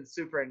Intrepid's been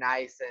super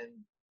nice and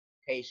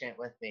patient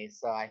with me,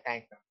 so I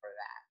thank them for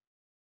that.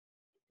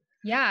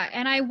 Yeah,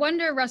 and I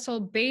wonder, Russell,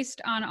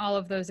 based on all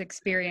of those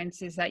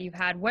experiences that you've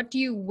had, what do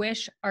you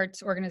wish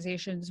arts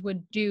organizations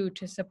would do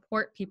to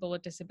support people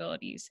with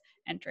disabilities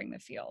entering the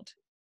field?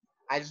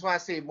 I just want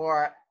to see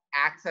more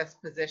access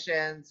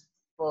positions,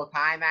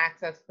 full-time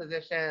access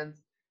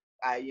positions,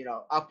 you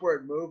know,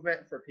 upward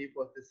movement for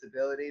people with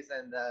disabilities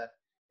in the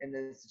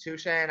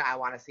institution. I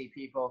want to see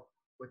people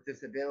with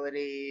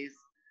disabilities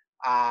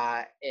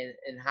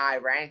in high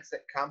ranks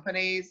at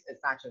companies.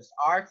 It's not just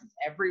arts; it's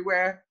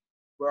everywhere.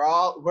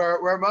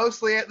 We're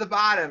mostly at the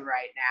bottom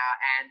right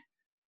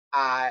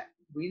now, and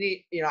we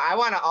need, you know, I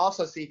want to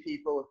also see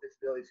people with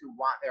disabilities who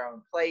want their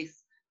own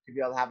place to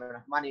be able to have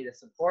enough money to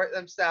support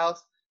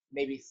themselves.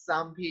 Maybe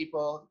some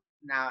people,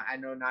 now I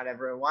know not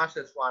everyone wants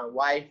this, want a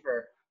wife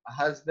or a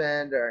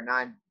husband or a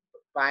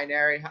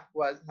non-binary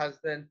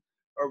husband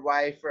or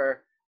wife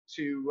or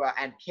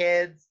and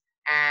kids,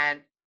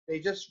 and they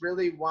just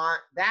really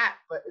want that.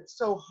 But it's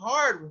so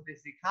hard with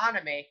this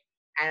economy,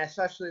 and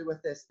especially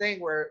with this thing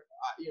where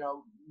you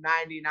know,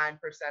 99%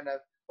 of,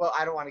 well,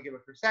 I don't want to give a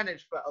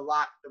percentage, but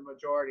the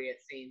majority, it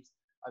seems,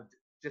 of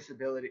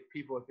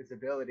people with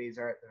disabilities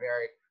are at the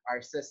are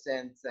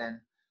assistants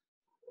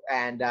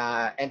and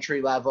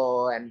entry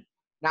level, and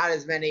not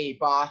as many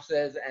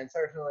bosses. And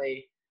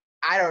certainly,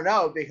 I don't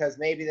know, because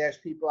maybe there's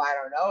people I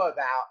don't know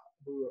about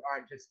who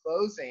aren't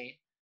disclosing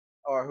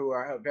or who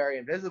are very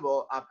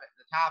invisible up at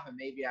the top, and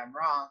maybe I'm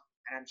wrong,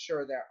 and I'm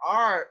sure there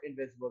are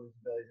invisible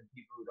disabilities and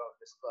people who don't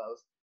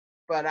disclose.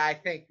 But I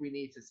think we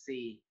need to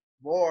see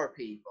more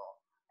people,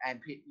 and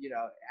you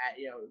know,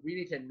 we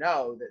need to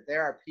know that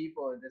there are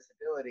people with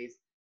disabilities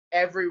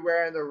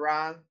everywhere in the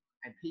rung,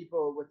 and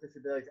people with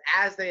disabilities,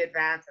 as they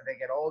advance and they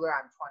get older,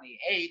 I'm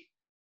 28,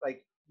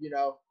 like, you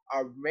know,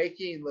 are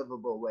making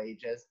livable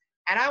wages.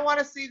 And I want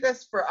to see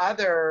this for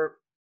other,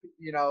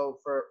 you know,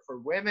 for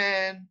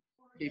women,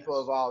 people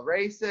of all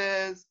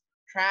races,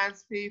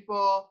 trans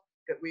people,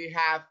 that we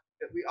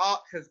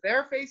all, because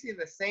they're facing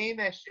the same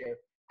issue.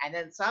 And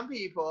then some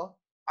people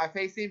are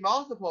facing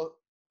multiple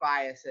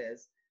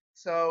biases.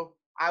 So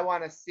I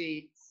want to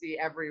see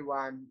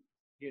everyone,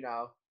 you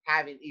know,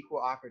 having equal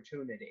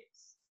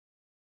opportunities.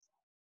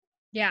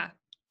 Yeah,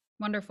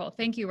 wonderful.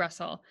 Thank you,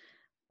 Russell.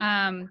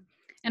 And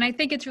I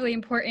think it's really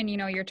important, you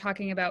know, you're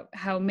talking about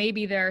how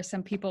maybe there are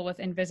some people with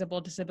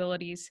invisible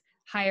disabilities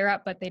higher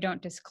up, but they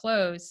don't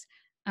disclose.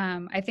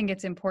 I think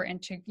it's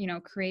important to, you know,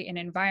 create an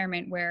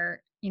environment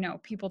where, you know,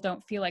 people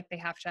don't feel like they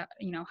have to,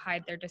 you know,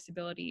 hide their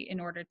disability in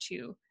order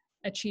to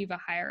achieve a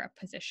higher up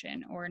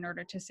position or in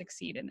order to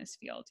succeed in this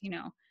field. You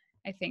know,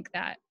 I think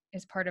that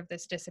is part of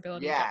this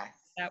disability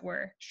that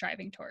we're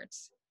striving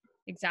towards.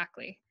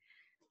 Exactly.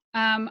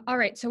 All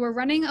right, so we're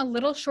running a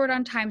little short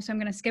on time, so I'm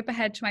going to skip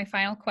ahead to my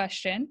final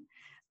question.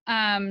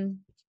 And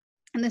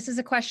this is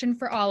a question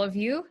for all of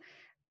you.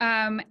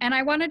 And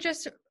I want to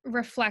just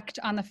reflect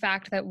on the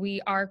fact that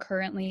we are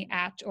currently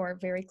at or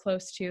very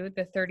close to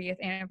the 30th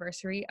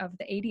anniversary of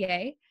the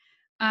ADA.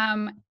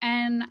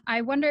 And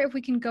I wonder if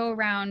we can go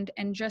around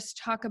and just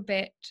talk a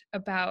bit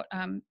about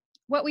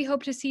what we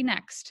hope to see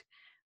next.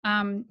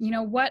 You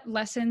know, what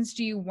lessons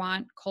do you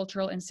want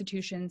cultural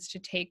institutions to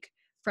take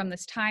from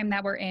this time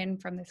that we're in,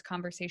 from this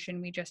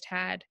conversation we just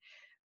had,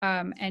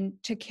 and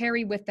to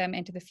carry with them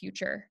into the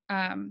future?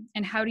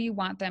 And how do you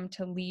want them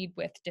to lead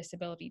with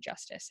disability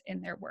justice in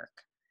their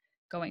work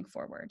going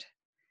forward?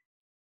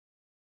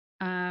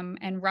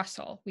 And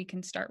Russell, we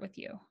can start with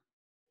you.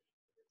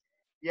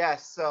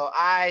 Yes, so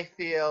I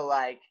feel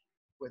like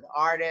with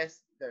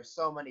artists, there's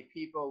so many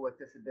people with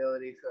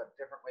disabilities who have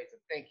different ways of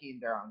thinking,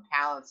 their own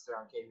talents, their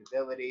own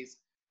capabilities.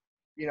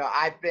 You know,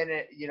 I've been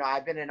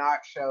in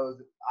art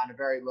shows on a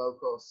very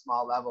local,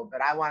 small level,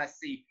 but I want to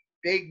see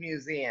big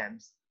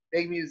museums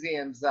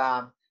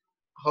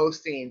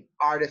hosting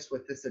artists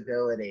with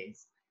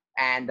disabilities.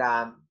 And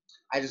I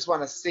just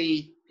want to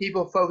see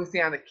people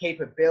focusing on the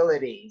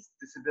capabilities,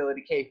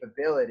 disability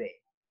capability,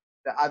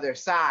 the other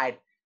side,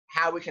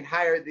 how we can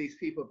hire these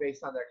people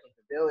based on their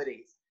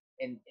capabilities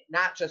and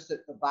not just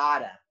at the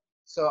bottom.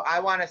 So I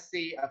want to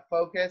see a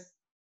focus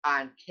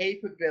on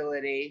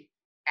capability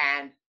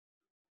and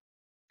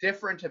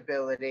different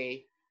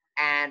ability,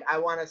 and I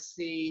want to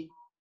see,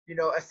 you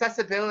know,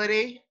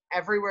 accessibility.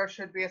 Everywhere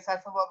should be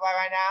accessible by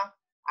right now.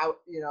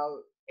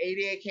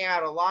 ADA came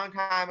out a long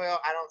time ago.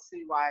 I don't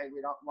see why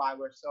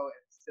we're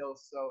still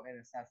so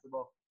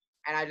inaccessible.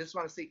 And I just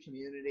want to see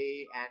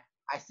community, and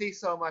I see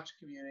so much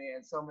community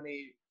and so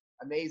many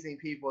amazing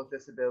people with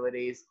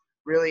disabilities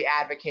really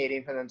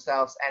advocating for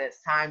themselves, and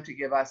it's time to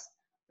give us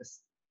the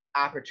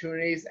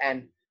opportunities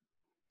and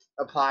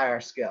apply our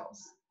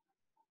skills.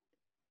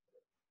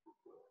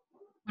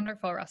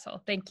 Wonderful,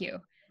 Russell. Thank you.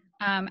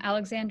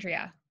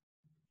 Alexandria.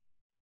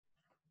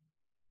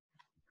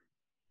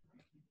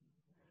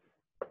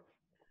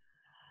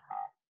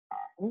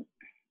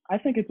 I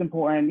think it's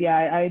important. Yeah,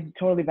 I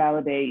totally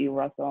validate you,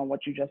 Russell, on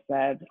what you just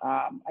said.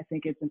 I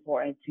think it's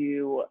important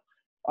to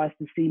us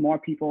to see more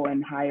people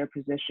in higher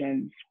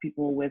positions,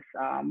 people with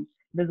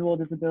visible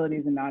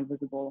disabilities and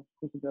non-visible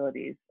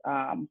disabilities.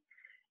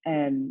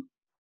 And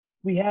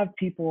we have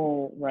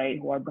people, right,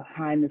 who are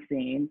behind the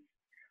scenes,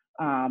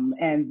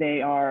 and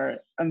they are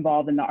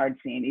involved in the art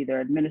scene,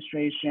 either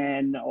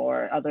administration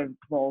or other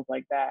roles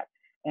like that,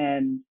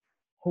 and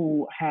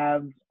who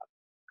have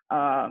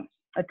a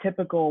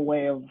typical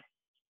way of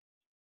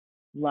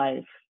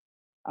life,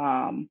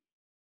 and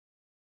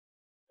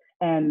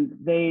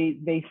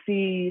they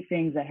see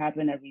things that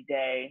happen every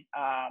day,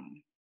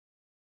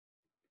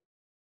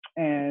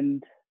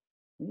 and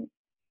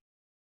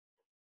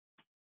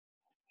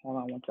hold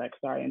on one sec,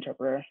 sorry,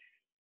 interpreter.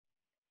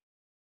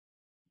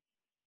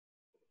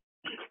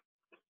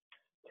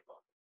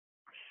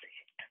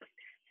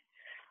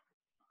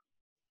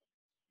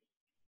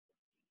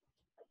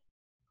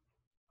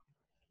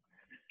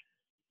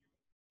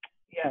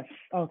 Yes.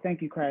 Oh,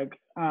 thank you, Craig.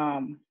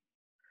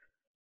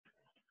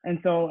 And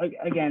so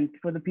again,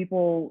 for the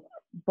people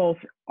both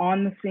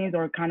on the scenes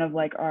or kind of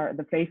like are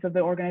the face of the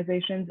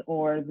organizations,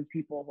 or the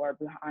people who are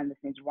behind the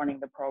scenes running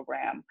the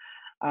program,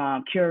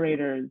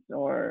 curators,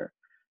 or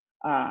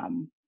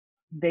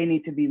they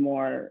need to be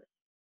more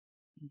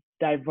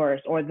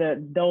diverse, or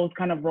those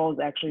kind of roles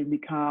actually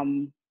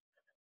become,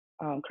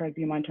 Craig,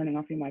 do you mind turning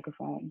off your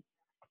microphone?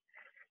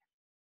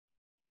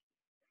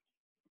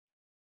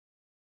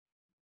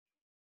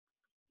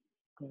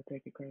 Go ahead,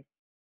 take it, Craig.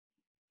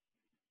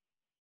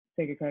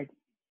 Take it, Craig.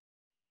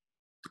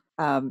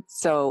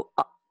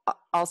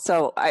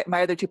 Also,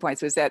 my other 2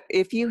 points was that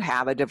if you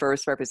have a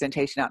diverse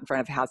representation out in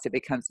front of house, it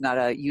becomes not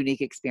a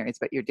unique experience,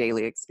 but your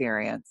daily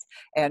experience.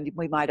 And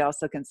we might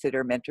also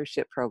consider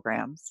mentorship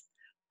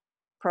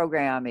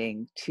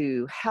programming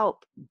to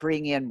help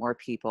bring in more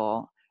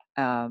people,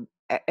 and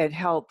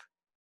help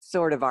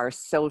sort of our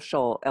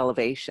social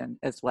elevation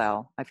as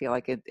well. I feel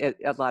like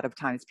a lot of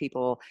times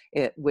people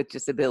with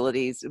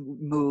disabilities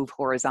move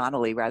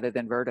horizontally rather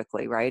than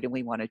vertically, right? And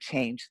we want to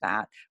change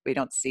that. We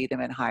don't see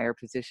them in higher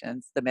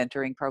positions. The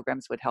mentoring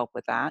programs would help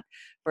with that.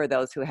 For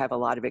those who have a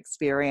lot of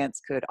experience,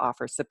 could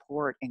offer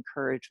support,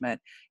 encouragement,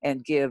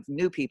 and give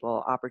new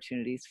people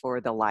opportunities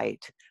for the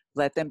light.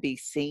 Let them be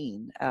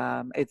seen.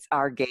 It's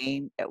our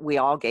gain. We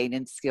all gain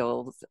in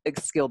skill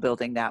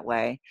building that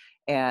way.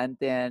 And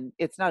then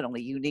it's not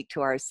only unique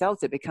to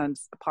ourselves, it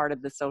becomes a part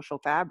of the social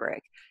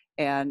fabric.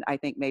 And I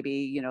think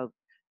maybe,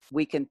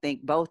 we can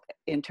think both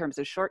in terms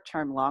of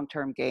short-term,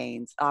 long-term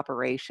gains,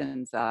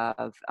 operations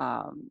of,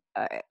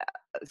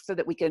 so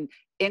that we can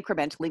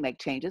incrementally make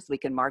changes. We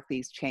can mark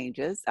these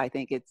changes. I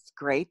think it's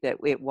great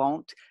that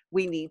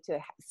we need to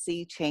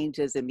see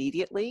changes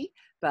immediately,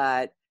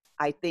 but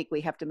I think we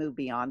have to move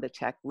beyond the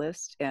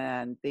checklist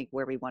and think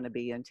where we want to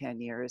be in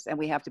 10 years. And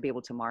we have to be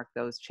able to mark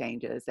those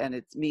changes. And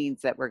it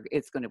means that we're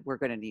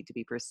going to need to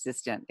be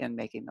persistent in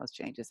making those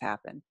changes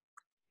happen.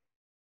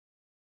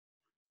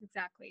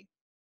 Exactly.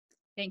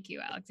 Thank you,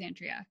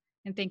 Alexandria.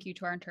 And thank you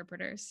to our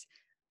interpreters.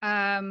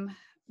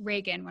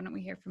 Reagan, why don't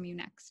we hear from you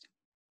next?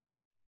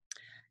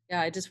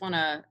 Yeah, I just want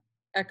to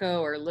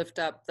echo or lift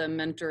up the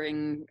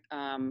mentoring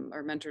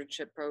or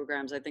mentorship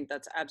programs. I think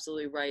that's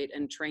absolutely right,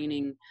 and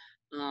training.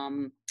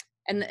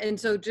 And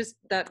so just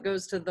that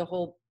goes to the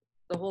whole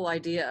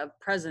idea of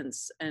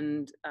presence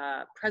and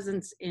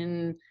presence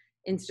in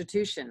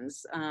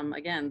institutions.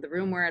 Again, the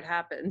room where it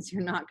happens,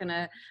 you're not going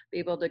to be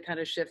able to kind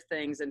of shift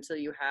things until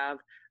you have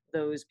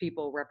those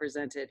people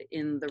represented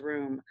in the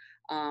room.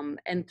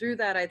 And through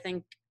that, I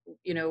think,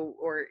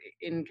 or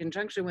in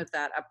conjunction with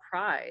that, a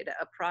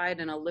pride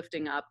and a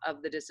lifting up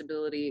of the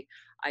disability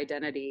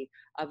identity,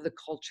 of the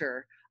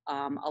culture,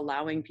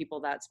 allowing people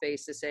that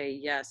space to say,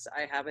 yes,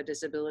 I have a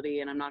disability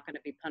and I'm not going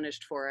to be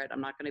punished for it.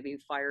 I'm not going to be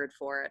fired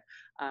for it.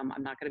 I'm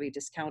not going to be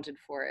discounted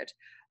for it.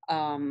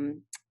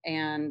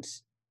 And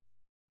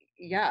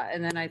yeah,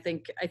 and then I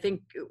think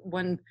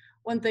one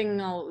thing,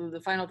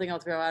 the final thing I'll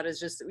throw out is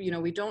just,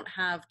 we don't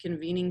have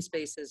convening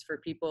spaces for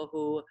people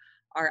who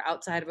are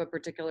outside of a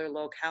particular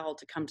locale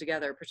to come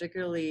together,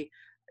 particularly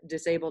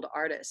disabled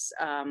artists.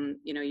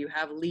 You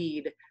have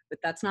LEAD, but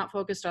that's not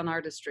focused on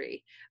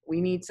artistry. We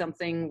need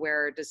something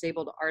where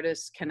disabled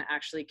artists can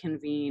actually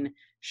convene,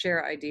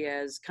 share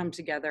ideas, come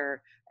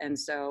together. And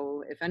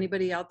so if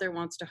anybody out there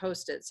wants to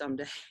host it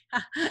someday,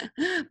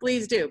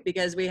 please do,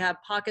 because we have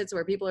pockets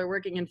where people are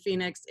working in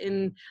Phoenix,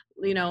 in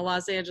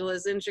Los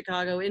Angeles, in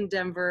Chicago, in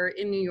Denver,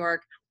 in New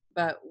York,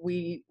 but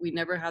we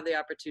never have the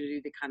opportunity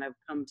to kind of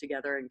come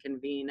together and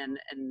convene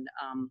and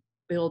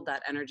build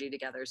that energy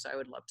together. So I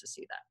would love to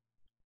see that.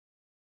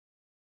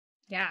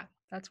 Yeah,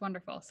 that's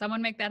wonderful.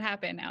 Someone make that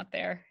happen out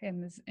there in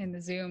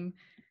the Zoom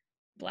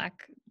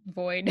black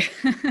void.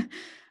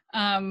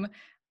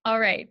 All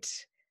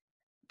right.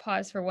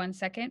 Pause for 1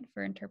 second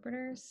for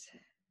interpreters.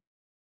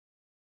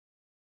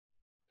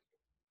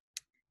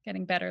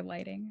 Getting better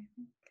lighting.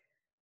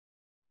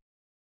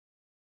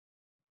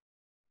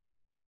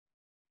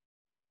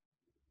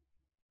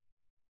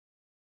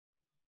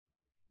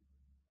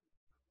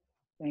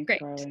 Thanks, Great.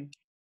 Carly.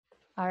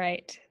 All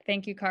right.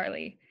 Thank you,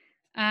 Carly.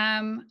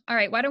 All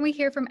right. Why don't we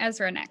hear from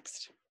Ezra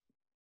next?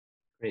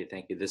 Great.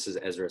 Thank you. This is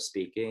Ezra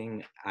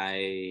speaking.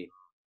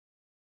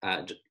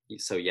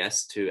 So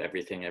yes to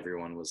everything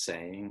everyone was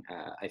saying.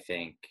 I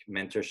think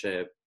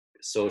mentorship,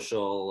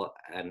 social,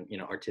 and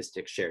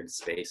artistic shared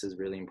space is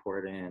really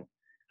important.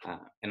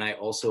 And I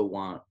also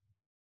want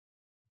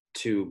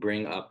to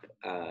bring up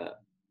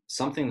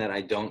something that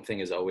I don't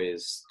think is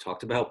always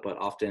talked about, but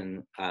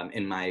often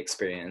in my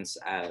experience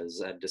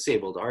as a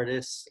disabled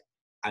artist,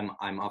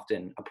 I'm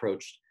often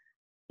approached,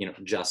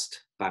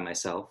 just by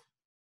myself,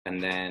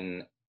 and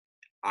then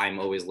I'm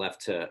always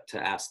left to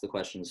ask the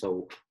question,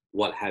 so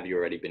what have you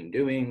already been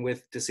doing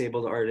with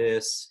disabled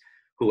artists?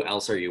 Who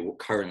else are you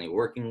currently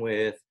working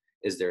with?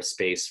 Is there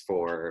space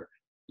for,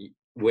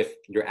 with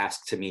your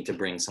ask to me, to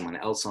bring someone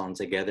else on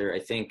together? I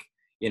think,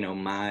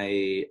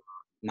 my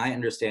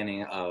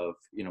understanding of,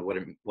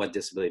 what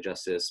disability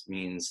justice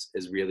means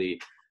is really,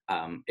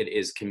 it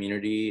is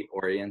community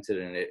oriented,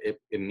 and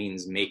it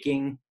means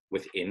making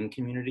within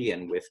community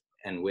and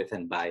with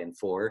and by and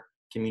for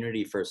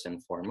community first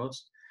and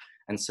foremost.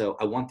 And so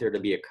I want there to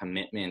be a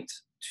commitment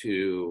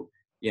to,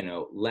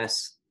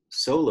 less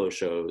solo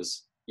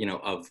shows,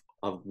 of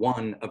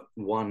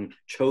one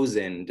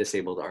chosen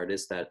disabled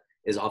artist that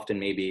is often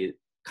maybe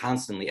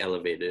constantly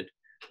elevated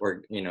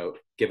or,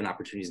 given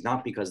opportunities,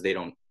 not because they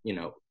don't,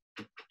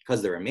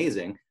 because they're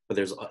amazing, but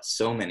there's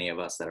so many of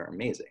us that are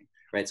amazing,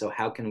 right? So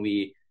how can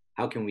we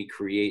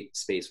create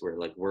space where,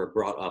 like, we're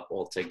brought up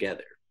all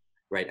together,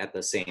 right, at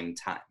the same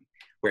time,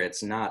 where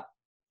it's not,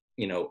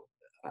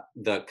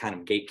 the kind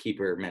of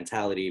gatekeeper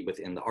mentality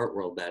within the art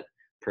world that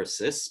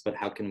persists, but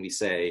how can we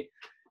say,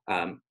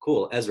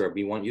 cool, Ezra,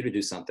 we want you to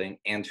do something,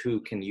 and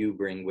who can you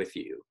bring with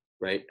you,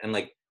 right? And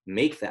like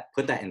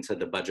put that into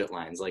the budget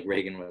lines, like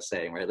Reagan was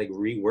saying, right? Like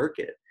rework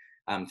it.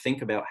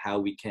 Think about how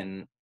we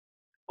can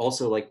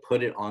also like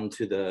put it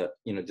onto the,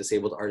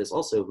 disabled artists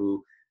also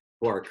who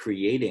are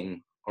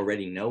creating,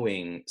 already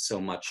knowing so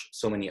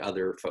many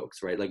other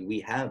folks, right? Like we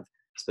have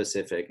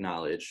specific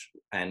knowledge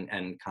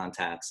and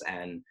contacts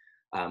and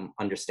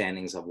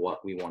understandings of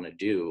what we want to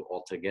do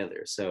all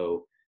together.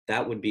 So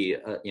that would be,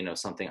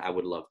 something I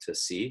would love to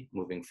see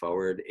moving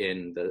forward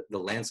in the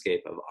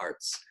landscape of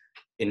arts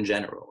in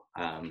general.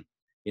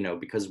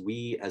 Because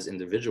we as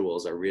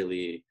individuals are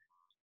really,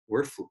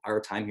 our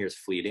time here is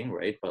fleeting,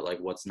 right? But like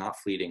what's not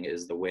fleeting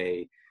is the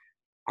way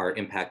our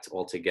impact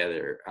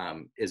altogether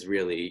is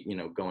really,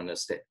 going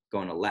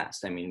to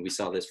last. I mean, we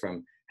saw this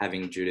from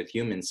having Judy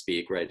Heumann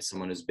speak, right?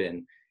 Someone who's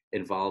been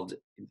involved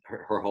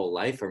her whole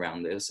life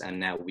around this, and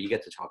now we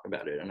get to talk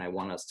about it. And I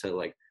want us to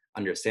like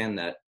understand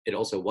that it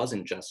also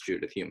wasn't just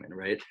Judy Heumann,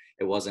 right?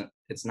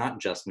 It's not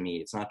just me,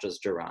 it's not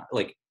just Jerron.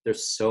 Like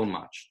there's so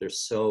much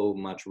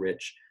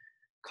rich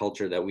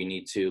culture that we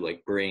need to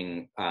like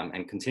bring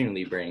and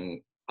continually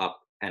bring up.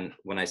 And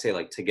when I say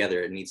like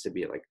together, it needs to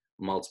be like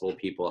multiple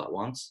people at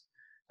once.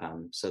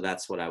 So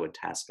that's what I would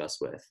task us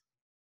with.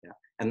 Yeah.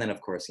 And then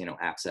of course,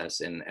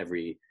 access in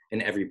every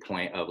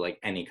point of like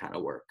any kind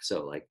of work.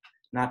 So like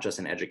not just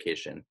in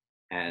education.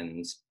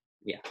 And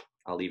yeah,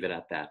 I'll leave it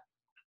at that.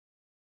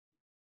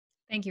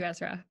 Thank you,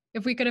 Ezra.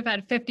 If we could have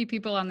had 50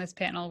 people on this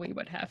panel, we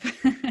would have.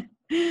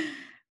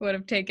 Would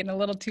have taken a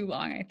little too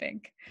long, I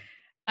think.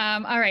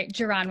 All right,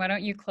 Jerron, why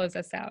don't you close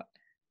us out?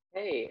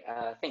 Hey,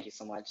 thank you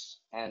so much.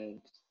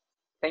 And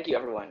thank you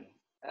everyone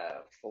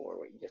for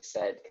what you just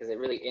said, because it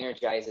really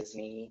energizes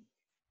me,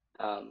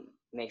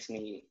 makes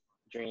me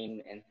dream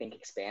and think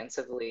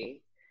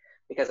expansively,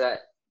 because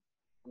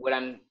what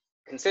I'm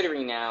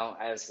considering now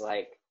as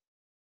like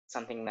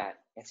something that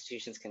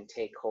institutions can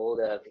take hold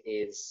of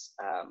is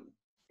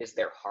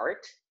their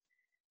heart.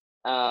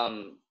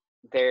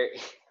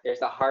 There's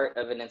the heart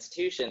of an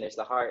institution. There's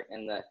the heart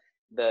and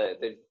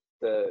the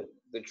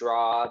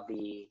draw,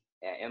 the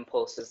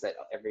impulses that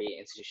every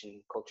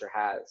institution culture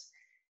has.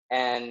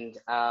 And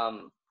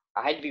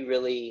I had to be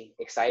really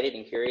excited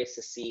and curious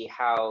to see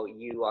how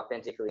you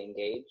authentically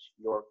engage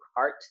your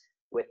heart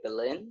with the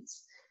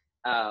lens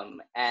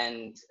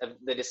and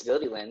the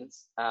disability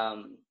lens.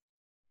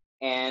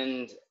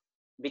 And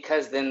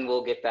because then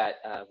we'll get that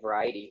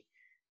variety.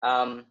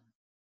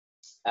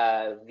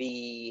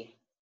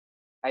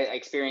 I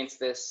experienced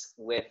this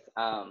with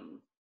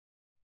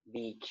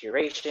the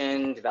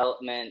curation,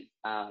 development,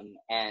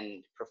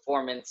 and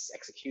performance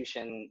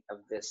execution of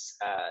this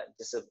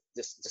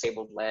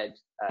disabled-led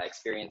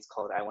experience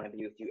called I Want to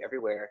Be With You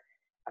Everywhere,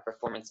 a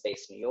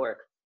performance-based New York.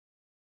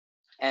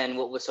 And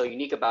what was so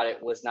unique about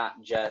it was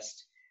not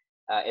just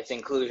its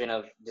inclusion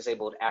of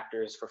disabled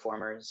actors,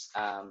 performers,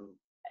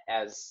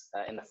 as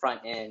in the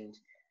front end,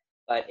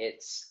 but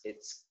its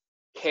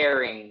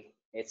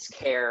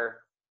care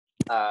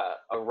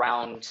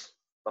around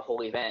the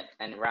whole event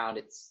and around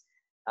its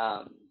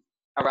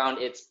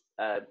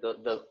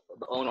the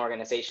own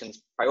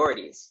organization's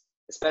priorities,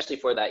 especially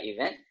for that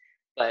event,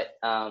 but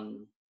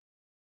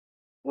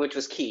which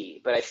was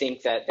key. But I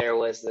think that there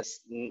was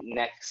this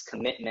next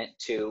commitment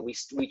to,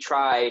 we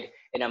tried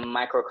in a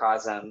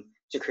microcosm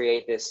to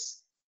create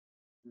this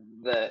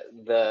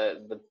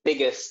the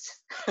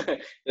biggest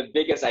the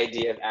biggest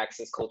idea of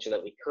access culture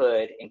that we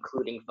could,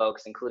 including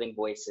folks, including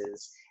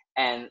voices,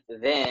 and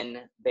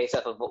then based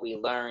off of what we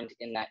learned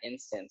in that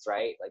instance,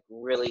 right? Like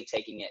really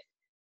taking it,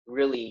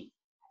 really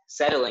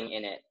settling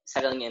in it,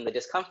 settling in the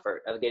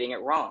discomfort of getting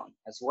it wrong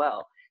as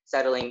well,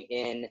 settling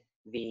in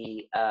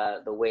the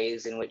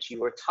ways in which you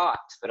were taught,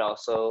 but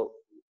also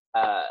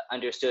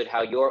understood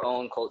how your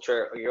own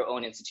culture or your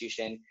own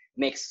institution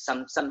makes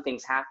some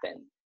things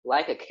happen,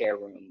 like a care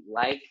room,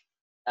 like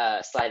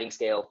sliding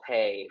scale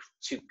pay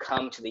to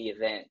come to the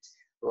event,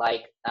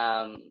 like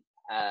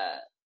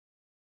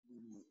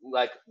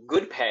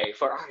good pay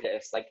for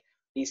artists. Like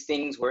these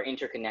things were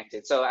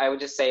interconnected. So I would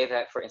just say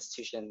that for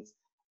institutions,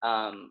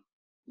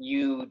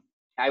 you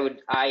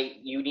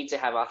need to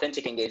have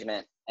authentic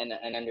engagement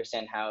and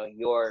understand how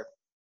your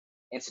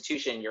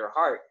institution, your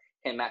heart,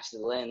 can match the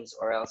lens,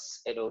 or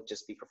else it'll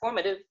just be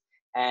performative,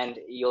 and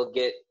you'll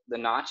get the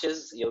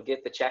notches, you'll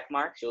get the check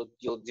marks,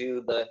 you'll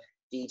do the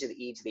D to the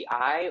E to the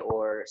I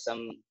or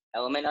some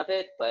element of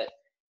it, but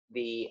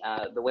the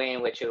way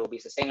in which it will be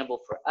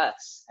sustainable for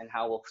us and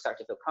how we'll start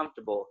to feel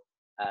comfortable,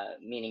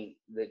 meaning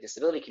the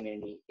disability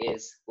community,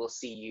 is we'll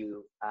see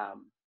you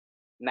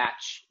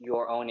match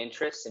your own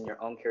interests and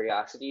your own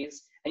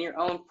curiosities and your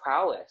own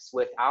prowess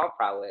with our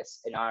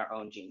prowess and our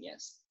own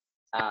genius.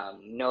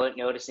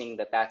 Noticing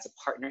that that's a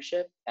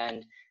partnership,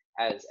 and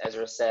as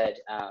Ezra said,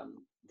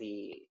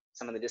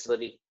 some of the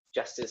disability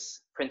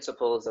justice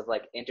principles of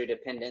like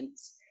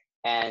interdependence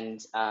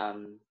and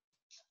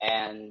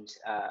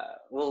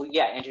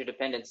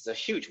interdependence is a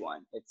huge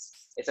one.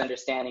 It's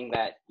understanding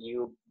that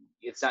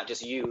it's not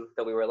just you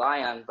that we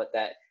rely on, but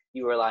that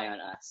you rely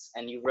on us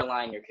and you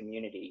rely on your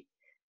community.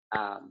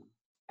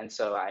 And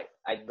so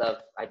I'd love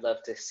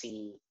to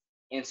see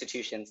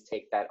institutions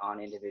take that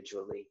on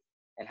individually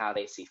and how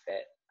they see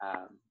fit,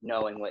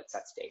 knowing what's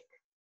at stake.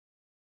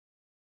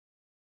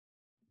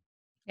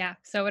 Yeah,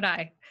 so would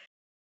I.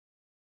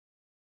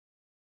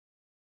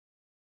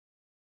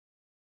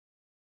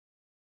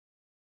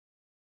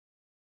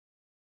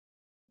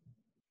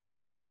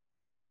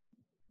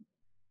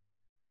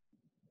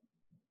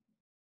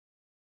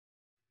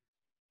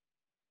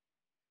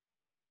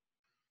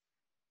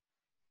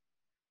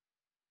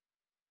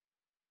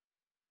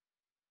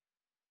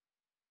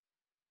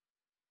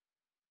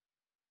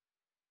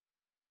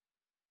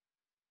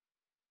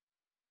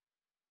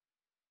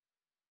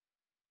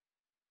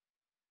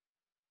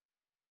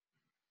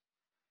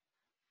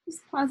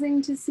 Just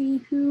pausing to see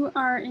who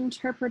our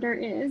interpreter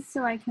is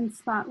so I can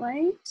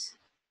spotlight.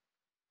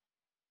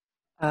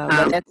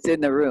 Lynette's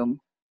in the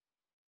room.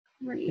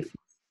 Great.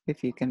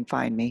 If you can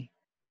find me.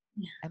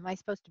 Am I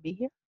supposed to be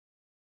here?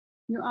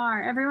 You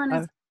are. Everyone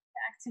is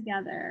back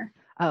together.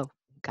 Oh,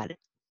 got it.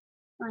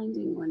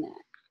 Finding Lynette.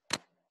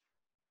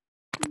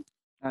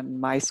 On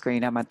my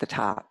screen, I'm at the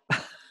top.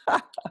 Oh,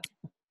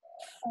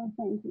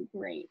 thank you.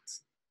 Great.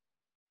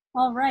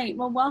 All right.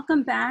 Well,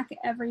 welcome back,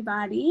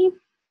 everybody.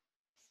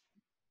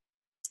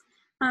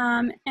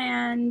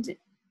 And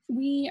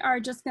we are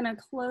just going to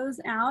close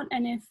out.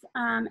 And if,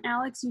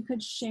 Alex, you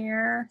could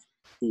share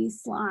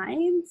these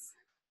slides.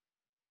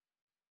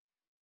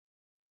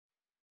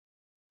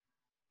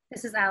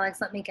 This is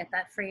Alex. Let me get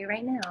that for you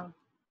right now.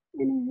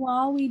 And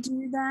while we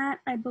do that,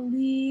 I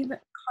believe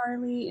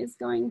Carly is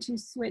going to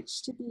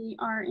switch to be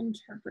our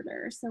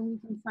interpreter so we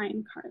can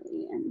find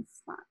Carly and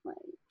spotlight.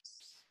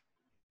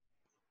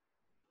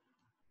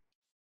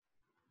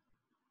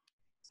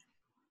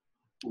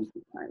 Thank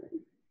you,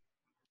 Carly.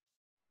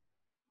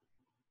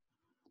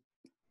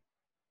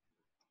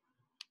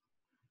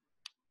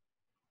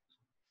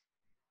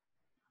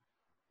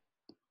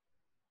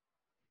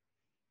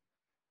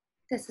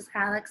 This is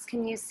Alex.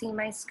 Can you see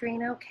my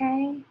screen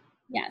okay?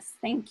 Yes,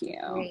 thank you.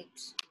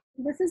 Great.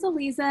 This is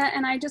Eliza,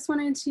 and I just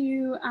wanted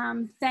to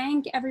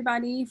thank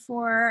everybody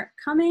for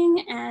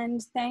coming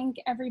and thank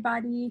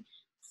everybody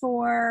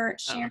for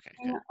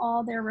sharing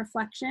all their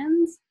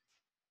reflections.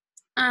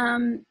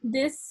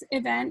 This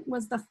event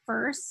was the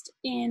first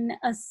in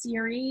a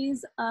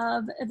series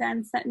of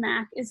events that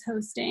MAC is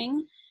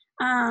hosting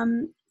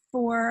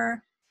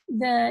for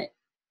the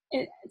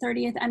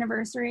 30th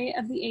anniversary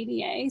of the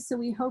ADA. So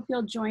we hope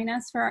you'll join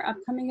us for our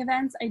upcoming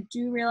events. I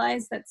do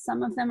realize that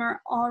some of them are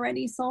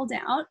already sold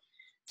out.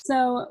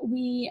 So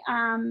we,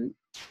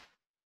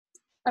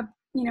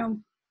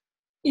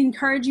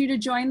 encourage you to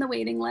join the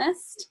waiting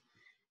list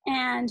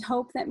and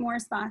hope that more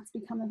spots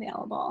become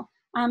available.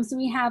 So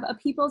we have a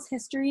People's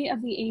History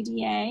of the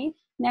ADA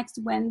next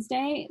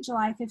Wednesday,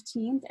 July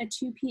 15th at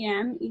 2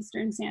 p.m.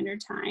 Eastern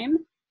Standard Time.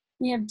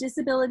 We have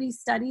Disability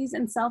Studies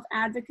and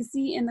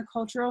Self-Advocacy in the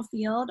Cultural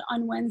Field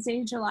on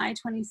Wednesday, July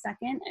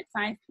 22nd at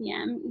 5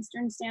 p.m.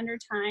 Eastern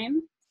Standard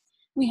Time.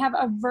 We have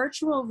a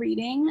virtual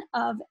reading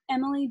of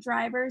Emily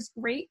Driver's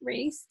Great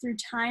Race Through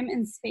Time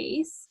and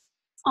Space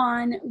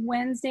on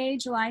Wednesday,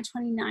 July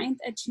 29th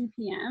at 2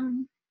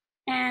 p.m.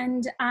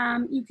 And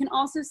you can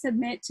also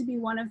submit to be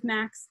one of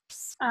MAC's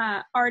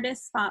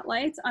artist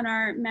spotlights on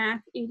our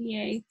MAC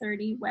ADA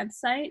 30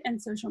 website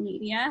and social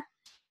media.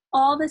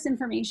 All this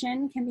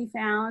information can be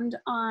found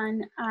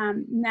on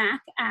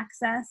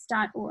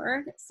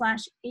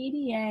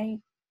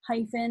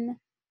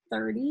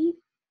macaccess.org/ADA-30.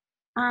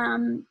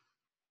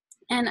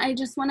 And I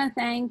just want to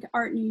thank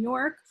Art New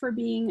York for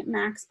being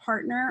MAC's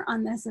partner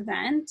on this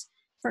event,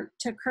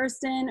 to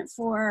Kirsten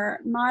for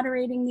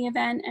moderating the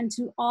event, and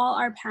to all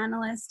our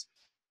panelists,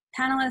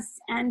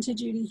 and to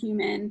Judy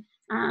Heumann,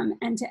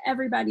 and to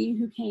everybody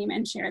who came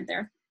and shared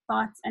their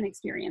thoughts and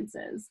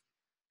experiences.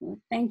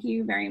 Thank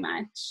you very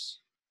much.